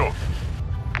還しろ。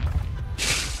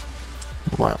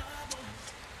Wow.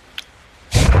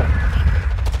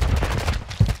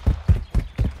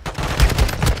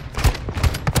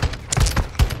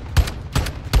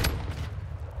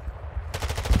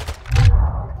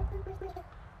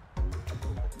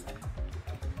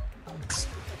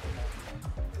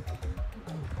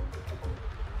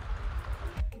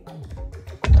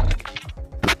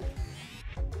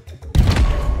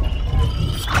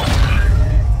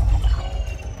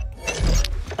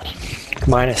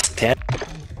 -3.